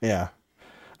 Yeah.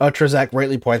 Trzak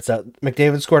rightly points out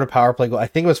McDavid scored a power play goal. I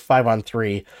think it was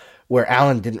 5-on-3, where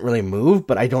Allen didn't really move,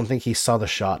 but I don't think he saw the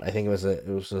shot. I think it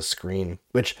was a screen,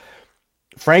 which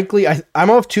frankly, I'm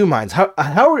of 2 minds.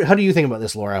 How do you think about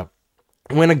this, Laura?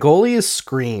 when a goalie is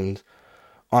screened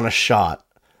on a shot,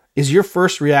 is your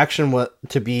first reaction what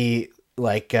to be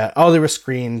like, oh, they were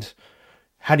screened,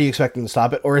 how do you expect them to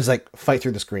stop it? Or is like fight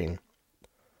through the screen?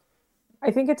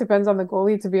 I think it depends on the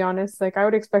goalie, to be honest. Like I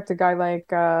would expect a guy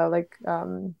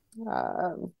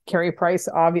Carey Price,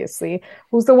 obviously,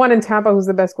 who's the one in Tampa who's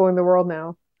the best goalie in the world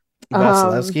now.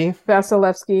 Vasilevsky?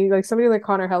 Vasilevsky, like somebody like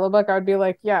Connor Hellebuck, I would be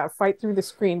like, yeah, fight through the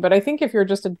screen. But I think if you're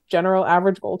just a general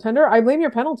average goaltender, I blame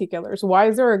your penalty killers. Why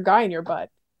is there a guy in your butt?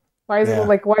 Yeah.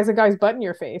 Why is a guy's butt in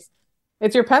your face?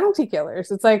 It's your penalty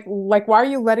killers. It's like why are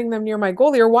you letting them near my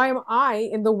goalie, or why am I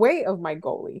in the way of my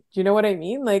goalie? Do you know what I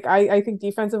mean? Like I think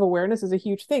defensive awareness is a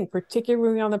huge thing,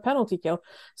 particularly on the penalty kill.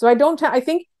 So I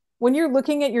think when you're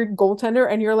looking at your goaltender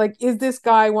and you're like, is this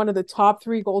guy one of the top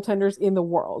three goaltenders in the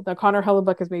world? Now Connor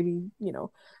Hellebuck is maybe,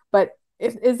 but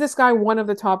is this guy one of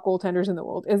the top goaltenders in the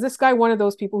world? Is this guy one of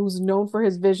those people who's known for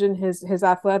his vision, his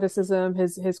athleticism,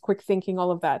 his quick thinking, all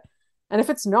of that? And if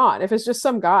it's not, if it's just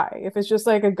some guy, if it's just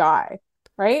like a guy,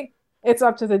 right? It's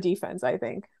up to the defense, I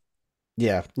think.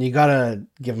 Yeah, you gotta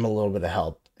give him a little bit of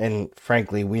help. And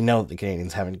frankly, we know the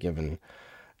Canadians haven't given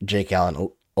Jake Allen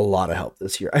a lot of help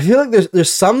this year. I feel like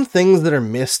there's some things that are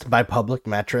missed by public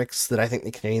metrics that I think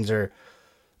the Canadians are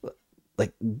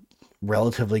like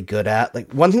relatively good at.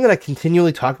 Like one thing that I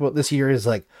continually talk about this year is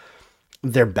like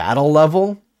their battle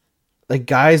level. Like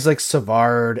guys like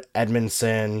Savard,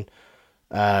 Edmondson,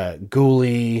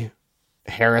 Gooley,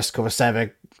 Harris,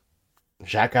 Kovacevic,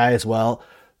 Xhekaj as well.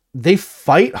 They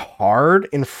fight hard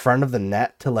in front of the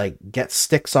net to like get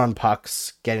sticks on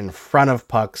pucks, get in front of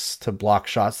pucks to block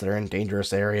shots that are in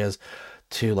dangerous areas,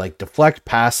 to like deflect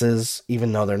passes,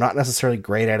 even though they're not necessarily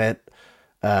great at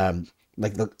it.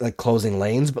 Like closing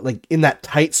lanes, but like in that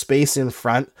tight space in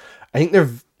front, I think they're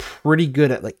pretty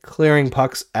good at like clearing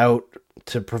pucks out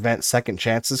to prevent second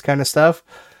chances kind of stuff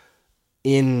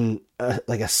in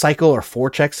like a cycle or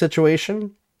forecheck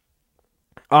situation.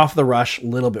 Off the rush, a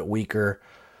little bit weaker.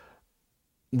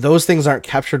 Those things aren't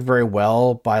captured very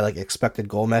well by like expected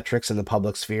goal metrics in the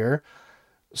public sphere.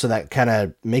 So that kind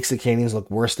of makes the Canadians look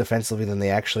worse defensively than they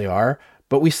actually are.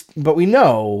 But we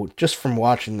know just from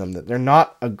watching them that they're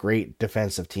not a great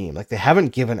defensive team. Like they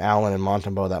haven't given Allen and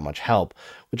Montembeault that much help,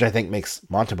 which I think makes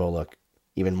Montembeault look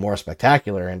even more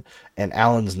spectacular. And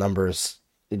Allen's numbers,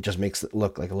 it just makes it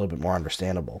look like a little bit more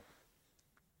understandable.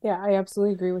 Yeah, I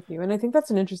absolutely agree with you. And I think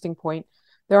that's an interesting point.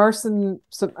 There are some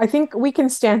I think we can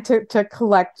stand to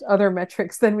collect other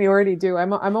metrics than we already do.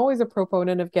 I'm always a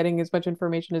proponent of getting as much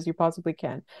information as you possibly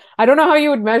can. I don't know how you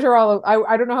would measure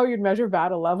I don't know how you'd measure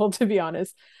battle level, to be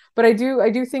honest. But I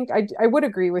do think I would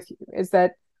agree with you, is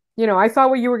that, I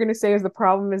thought what you were going to say is the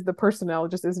problem is the personnel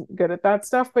just isn't good at that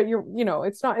stuff, but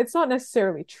it's not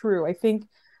necessarily true. I think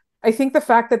the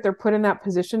fact that they're put in that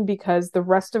position because the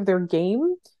rest of their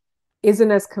game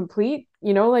isn't as complete,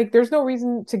 like there's no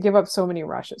reason to give up so many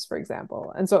rushes, for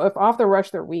example. And so if off the rush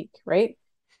they're weak, right?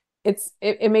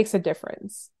 It makes a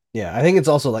difference. Yeah, I think it's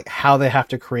also like how they have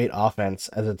to create offense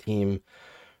as a team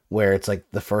where it's like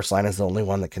the first line is the only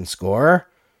one that can score.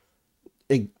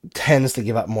 It tends to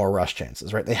give up more rush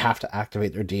chances, right? They have to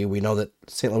activate their D. We know that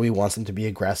St. Louis wants them to be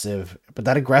aggressive, but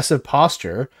that aggressive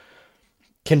posture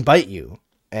can bite you.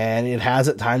 And it has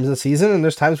at times this season, and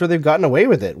there's times where they've gotten away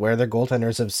with it, where their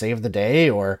goaltenders have saved the day,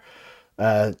 or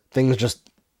things just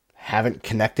haven't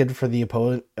connected for the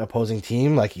opposing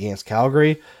team, like against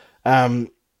Calgary.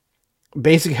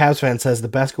 Basic Habs fan says the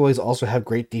best goalies also have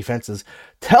great defenses.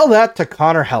 Tell that to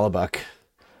Connor Hellebuck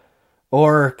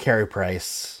or Carey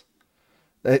Price.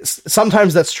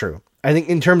 Sometimes that's true. I think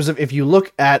in terms of if you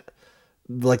look at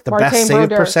like the Martin best save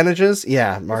Brodeur. percentages,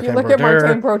 yeah, If you look at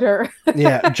Martin Brodeur.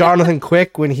 Yeah, Jonathan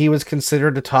Quick, when he was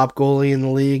considered a top goalie in the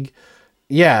league,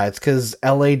 yeah, it's because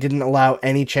LA didn't allow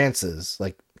any chances,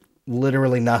 like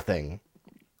literally nothing.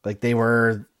 Like they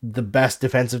were the best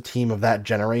defensive team of that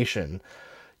generation.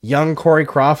 Young Corey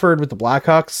Crawford with the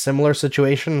Blackhawks, similar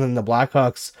situation, and the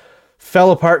Blackhawks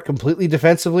fell apart completely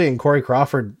defensively, and Corey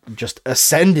Crawford just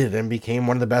ascended and became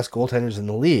one of the best goaltenders in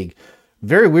the league.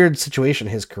 Very weird situation,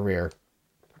 his career.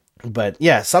 But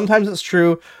yeah, sometimes it's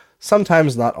true.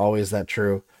 Sometimes not always that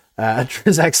true.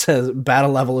 Trizak says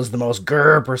battle level is the most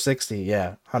grr per 60.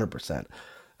 Yeah, 100%.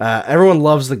 Everyone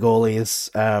loves the goalies.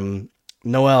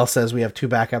 Noel says we have two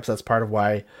backups. That's part of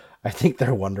why I think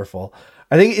they're wonderful.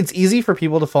 I think it's easy for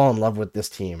people to fall in love with this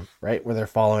team, right? Where they're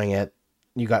following it.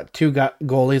 You got two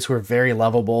goalies who are very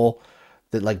lovable,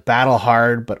 that like battle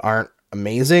hard but aren't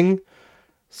amazing.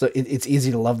 So it's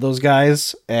easy to love those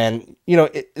guys. And,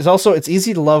 it's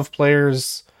easy to love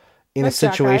players in a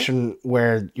situation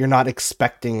where you're not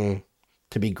expecting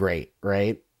to be great,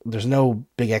 right? There's no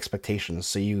big expectations,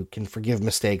 so you can forgive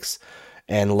mistakes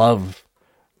and love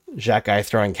Xhekaj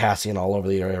throwing Cassian all over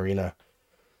the arena.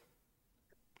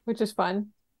 Which is fun.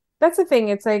 That's the thing.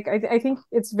 It's like I think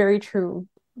it's very true.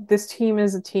 This team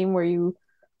is a team where you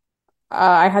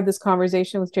I had this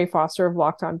conversation with Jay Foster of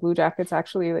Locked On Blue Jackets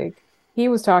actually. Like he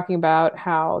was talking about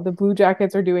how the Blue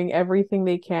Jackets are doing everything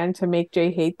they can to make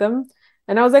Jay hate them.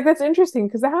 And I was like, that's interesting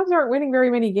because the Habs aren't winning very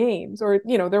many games, or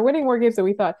they're winning more games than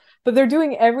we thought, but they're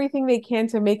doing everything they can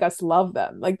to make us love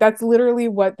them. Like that's literally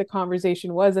what the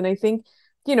conversation was. And I think,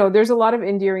 there's a lot of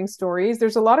endearing stories.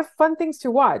 There's a lot of fun things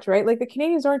to watch, right? Like the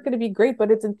Canadians aren't going to be great,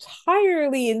 but it's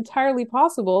entirely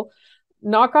possible.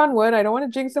 Knock on wood. I don't want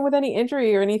to jinx them with any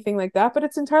injury or anything like that, but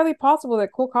it's entirely possible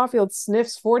that Cole Caulfield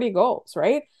sniffs 40 goals,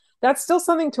 right? That's still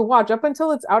something to watch up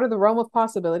until it's out of the realm of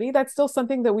possibility. That's still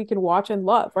something that we can watch and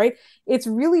love, right? It's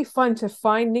really fun to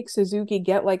find Nick Suzuki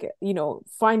get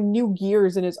find new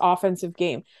gears in his offensive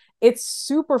game. It's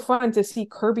super fun to see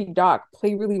Kirby Dach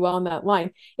play really well on that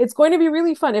line. It's going to be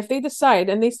really fun if they decide,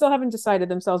 and they still haven't decided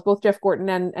themselves, both Jeff Gorton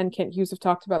and Kent Hughes have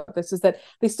talked about this, is that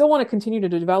they still want to continue to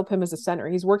develop him as a center.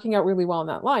 He's working out really well on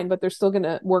that line, but they're still going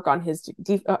to work on his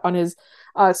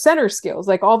center skills,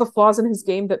 like all the flaws in his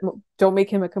game that don't make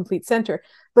him a complete center.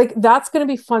 Like that's going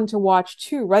to be fun to watch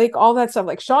too, right? Like all that stuff,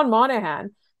 like Sean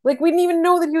Monahan. Like we didn't even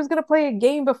know that he was going to play a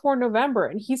game before November,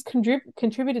 and he's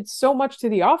contributed so much to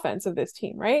the offense of this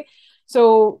team, right?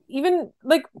 So even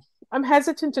like I'm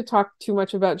hesitant to talk too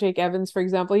much about Jake Evans, for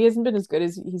example. He hasn't been as good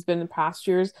as he's been in past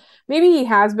years. Maybe he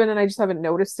has been, and I just haven't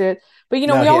noticed it. But we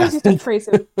always used to praise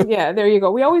him. Yeah, there you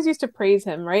go. We always used to praise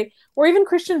him, right? Or even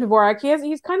Christian Dvorak.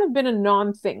 He's kind of been a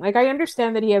non-thing. Like I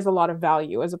understand that he has a lot of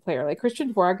value as a player. Like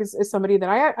Christian Dvorak is somebody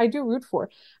that I do root for,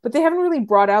 but they haven't really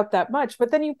brought out that much.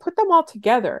 But then you put them all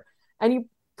together, and you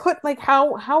put like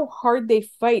how hard they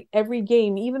fight every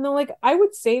game, even though like I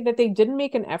would say that they didn't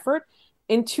make an effort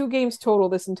in 2 games total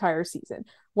this entire season.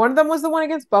 One of them was the one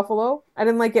against Buffalo. I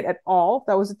didn't like it at all.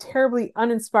 That was a terribly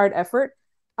uninspired effort.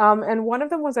 And one of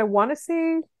them was, I want to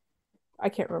say, I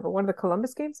can't remember, one of the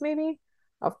Columbus games maybe.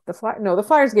 The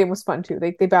Flyers game was fun too.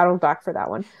 They battled back for that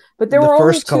one. But there were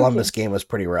only 2 Columbus game was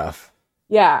pretty rough.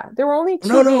 Yeah, there were only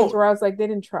 2 games where I was like, they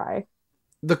didn't try.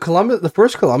 The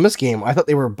first Columbus game, I thought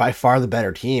they were by far the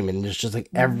better team, and it's just like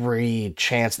every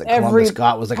chance that Columbus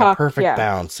got was like a perfect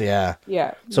bounce. Yeah.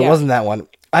 So it wasn't that one.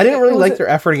 I didn't really like their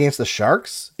effort against the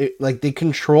Sharks. They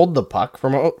controlled the puck for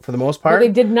the most part. But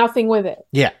they did nothing with it.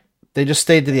 Yeah, they just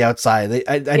stayed to the outside.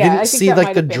 I didn't see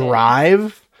like the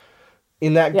drive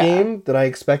in that game that I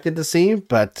expected to see.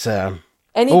 But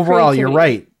overall, you're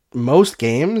right. Most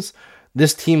games,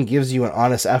 this team gives you an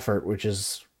honest effort, which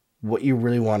is what you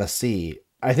really want to see.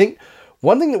 I think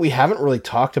one thing that we haven't really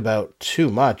talked about too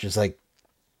much is like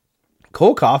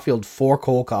Cole Caulfield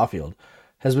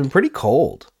has been pretty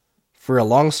cold for a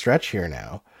long stretch here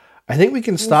now. I think we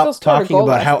can stop talking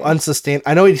about how unsustainable.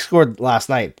 I know he scored last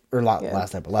night, or not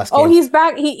last night, but last game. Oh, he's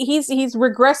back. He's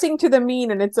regressing to the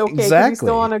mean, and it's okay because he's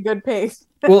still on a good pace.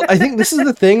 Well, I think this is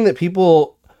the thing that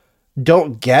people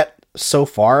don't get so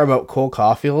far about Cole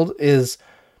Caulfield is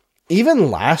even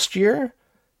last year,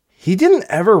 he didn't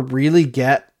ever really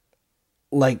get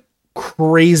like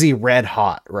crazy red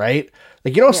hot, right?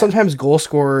 Like, sometimes goal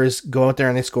scorers go out there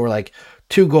and they score like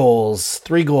 2 goals,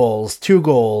 3 goals, 2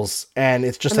 goals, and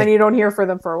it's just and then you don't hear from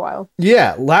them for a while.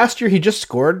 Yeah, last year he just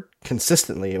scored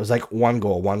consistently. It was like 1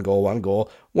 goal, 1 goal, 1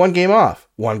 goal, 1 game off,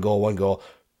 1 goal, 1 goal,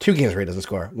 2 games where he doesn't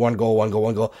score, 1 goal, 1 goal,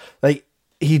 1 goal. Like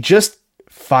he just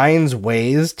finds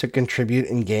ways to contribute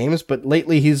in games, but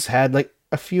lately he's had like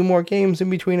a few more games in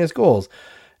between his goals.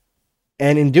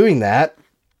 And in doing that,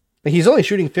 he's only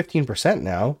shooting 15%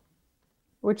 now.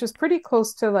 Which is pretty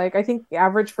close to like, I think the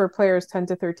average for players 10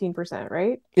 to 13%,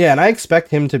 right? Yeah, and I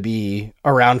expect him to be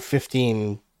around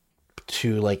 15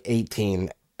 to like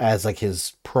 18 as like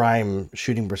his prime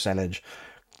shooting percentage,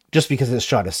 just because his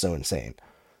shot is so insane.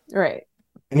 Right.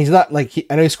 And he's not like,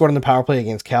 I know he scored on the power play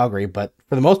against Calgary, but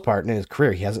for the most part in his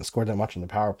career, he hasn't scored that much in the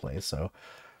power play. So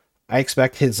I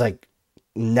expect his like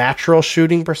natural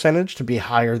shooting percentage to be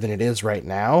higher than it is right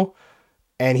now,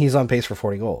 and he's on pace for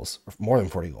 40 goals, or more than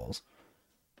 40 goals.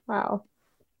 Wow.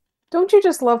 Don't you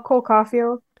just love Cole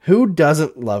Caulfield? Who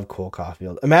doesn't love Cole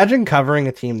Caulfield? Imagine covering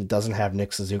a team that doesn't have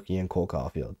Nick Suzuki and Cole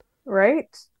Caulfield.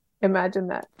 Right? Imagine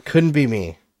that. Couldn't be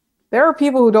me. There are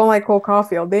people who don't like Cole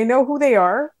Caulfield. They know who they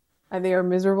are, and they are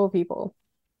miserable people.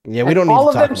 Yeah, we don't need to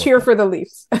talk about all of them cheer for the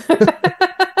Leafs.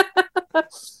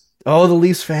 Oh, the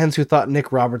Leafs fans who thought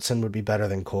Nick Robertson would be better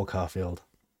than Cole Caulfield.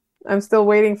 I'm still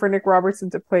waiting for Nick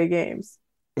Robertson to play games.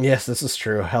 Yes, this is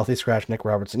true. Healthy scratch Nick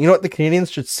Robertson. You know what? The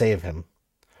Canadians should save him.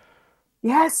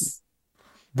 Yes.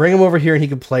 Bring him over here and he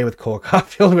can play with Cole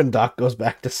Caulfield when Doc goes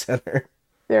back to center.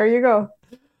 There you go.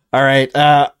 All right.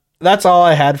 That's all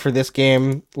I had for this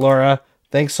game, Laura.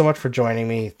 Thanks so much for joining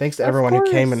me. Thanks to everyone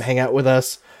who came and hang out with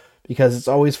us, because it's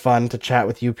always fun to chat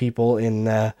with you people in...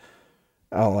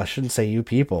 I shouldn't say you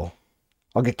people.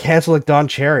 I'll get canceled like Don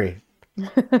Cherry.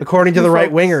 According to the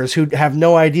right-wingers who have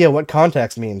no idea what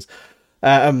context means.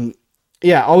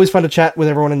 Yeah, always fun to chat with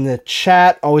everyone in the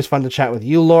chat. Always fun to chat with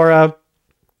you, Laura.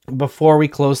 Before we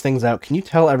close things out, can you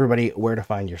tell everybody where to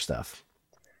find your stuff?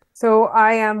 So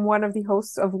I am one of the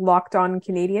hosts of Locked On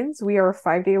Canadians. We are a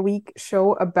 5-day-a-week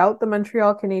show about the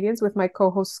Montreal Canadiens with my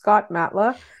co-host Scott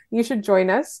Matla. You should join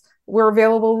us. We're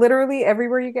available literally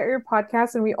everywhere you get your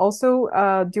podcasts, and we also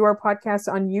do our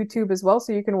podcast on YouTube as well,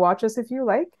 so you can watch us if you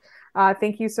like.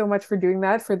 Thank you so much for doing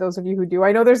that, for those of you who do.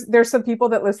 I know there's some people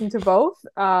that listen to both,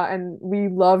 and we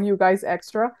love you guys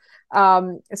extra.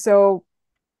 So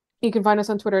you can find us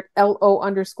on Twitter at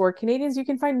LO_Canadians. You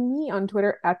can find me on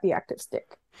Twitter at The Active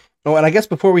Stick. Oh, and I guess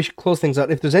before we close things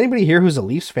out, if there's anybody here who's a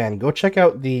Leafs fan, go check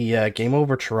out the Game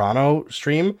Over Toronto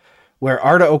stream, where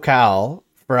Arda Okal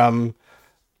from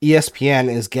ESPN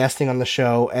is guesting on the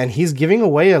show, and he's giving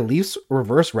away a Leafs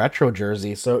reverse retro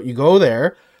jersey. So you go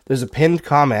there, there's a pinned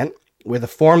comment with a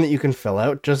form that you can fill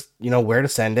out, just, where to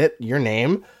send it, your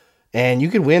name, and you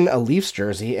could win a Leafs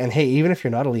jersey. And hey, even if you're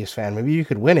not a Leafs fan, maybe you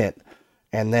could win it.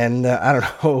 And then, I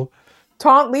don't know.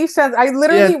 Taunt Leafs fans. I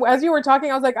literally, as you were talking,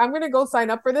 I was like, I'm going to go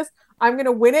sign up for this. I'm going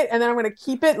to win it, and then I'm going to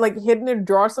keep it hidden in a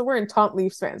drawer somewhere and taunt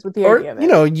Leafs fans with the idea of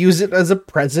it. Use it as a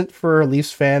present for a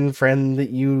Leafs fan friend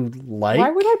that you like. Why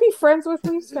would I be friends with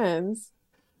Leafs fans?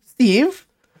 Steve.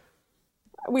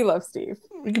 We love Steve.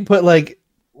 We can put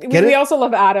we also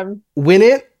love Adam. Win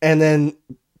it, and then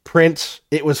print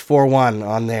it was 4-1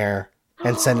 on there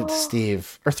and send it to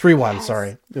Steve. Or 3-1, yes. Sorry.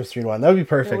 It was 3-1. That would be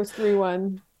perfect. It was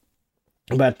 3-1.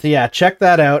 But yeah, check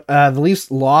that out. The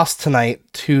Leafs lost tonight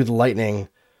to the Lightning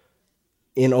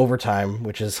in overtime,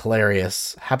 which is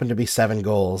hilarious. Happened to be 7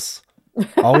 goals.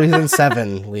 Always in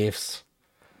 7, Leafs.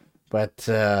 But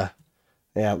yeah,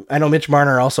 I know Mitch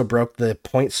Marner also broke the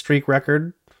point streak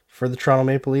record for the Toronto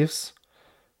Maple Leafs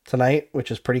tonight,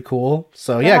 which is pretty cool.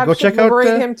 So yeah, go check out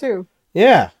him too.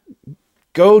 Yeah.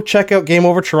 Go check out Game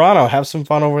Over Toronto. Have some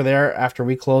fun over there after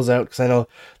we close out, because I know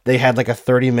they had a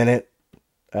 30-minute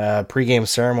pregame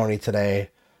ceremony today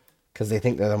because they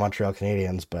think they're the Montreal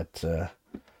Canadiens, but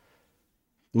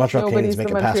Montreal Canadiens make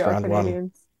it past round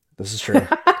one. This is true.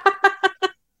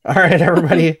 All right,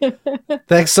 everybody.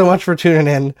 Thanks so much for tuning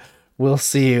in. We'll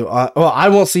see you. I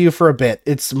won't see you for a bit.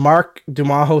 It's Mark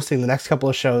Dumas hosting the next couple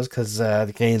of shows because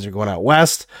the Canadiens are going out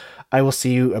west. I will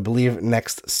see you, I believe,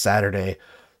 next Saturday.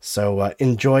 So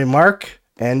enjoy Mark.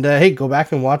 And hey, go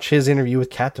back and watch his interview with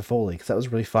Kat Toffoli, because that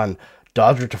was really fun.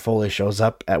 Dodger Toffoli shows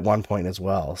up at one point as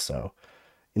well. So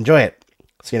enjoy it.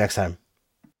 See you next time.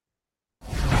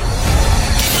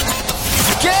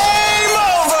 Game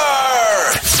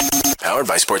over! Powered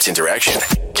by Sports Interaction,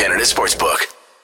 Canada Sportsbook.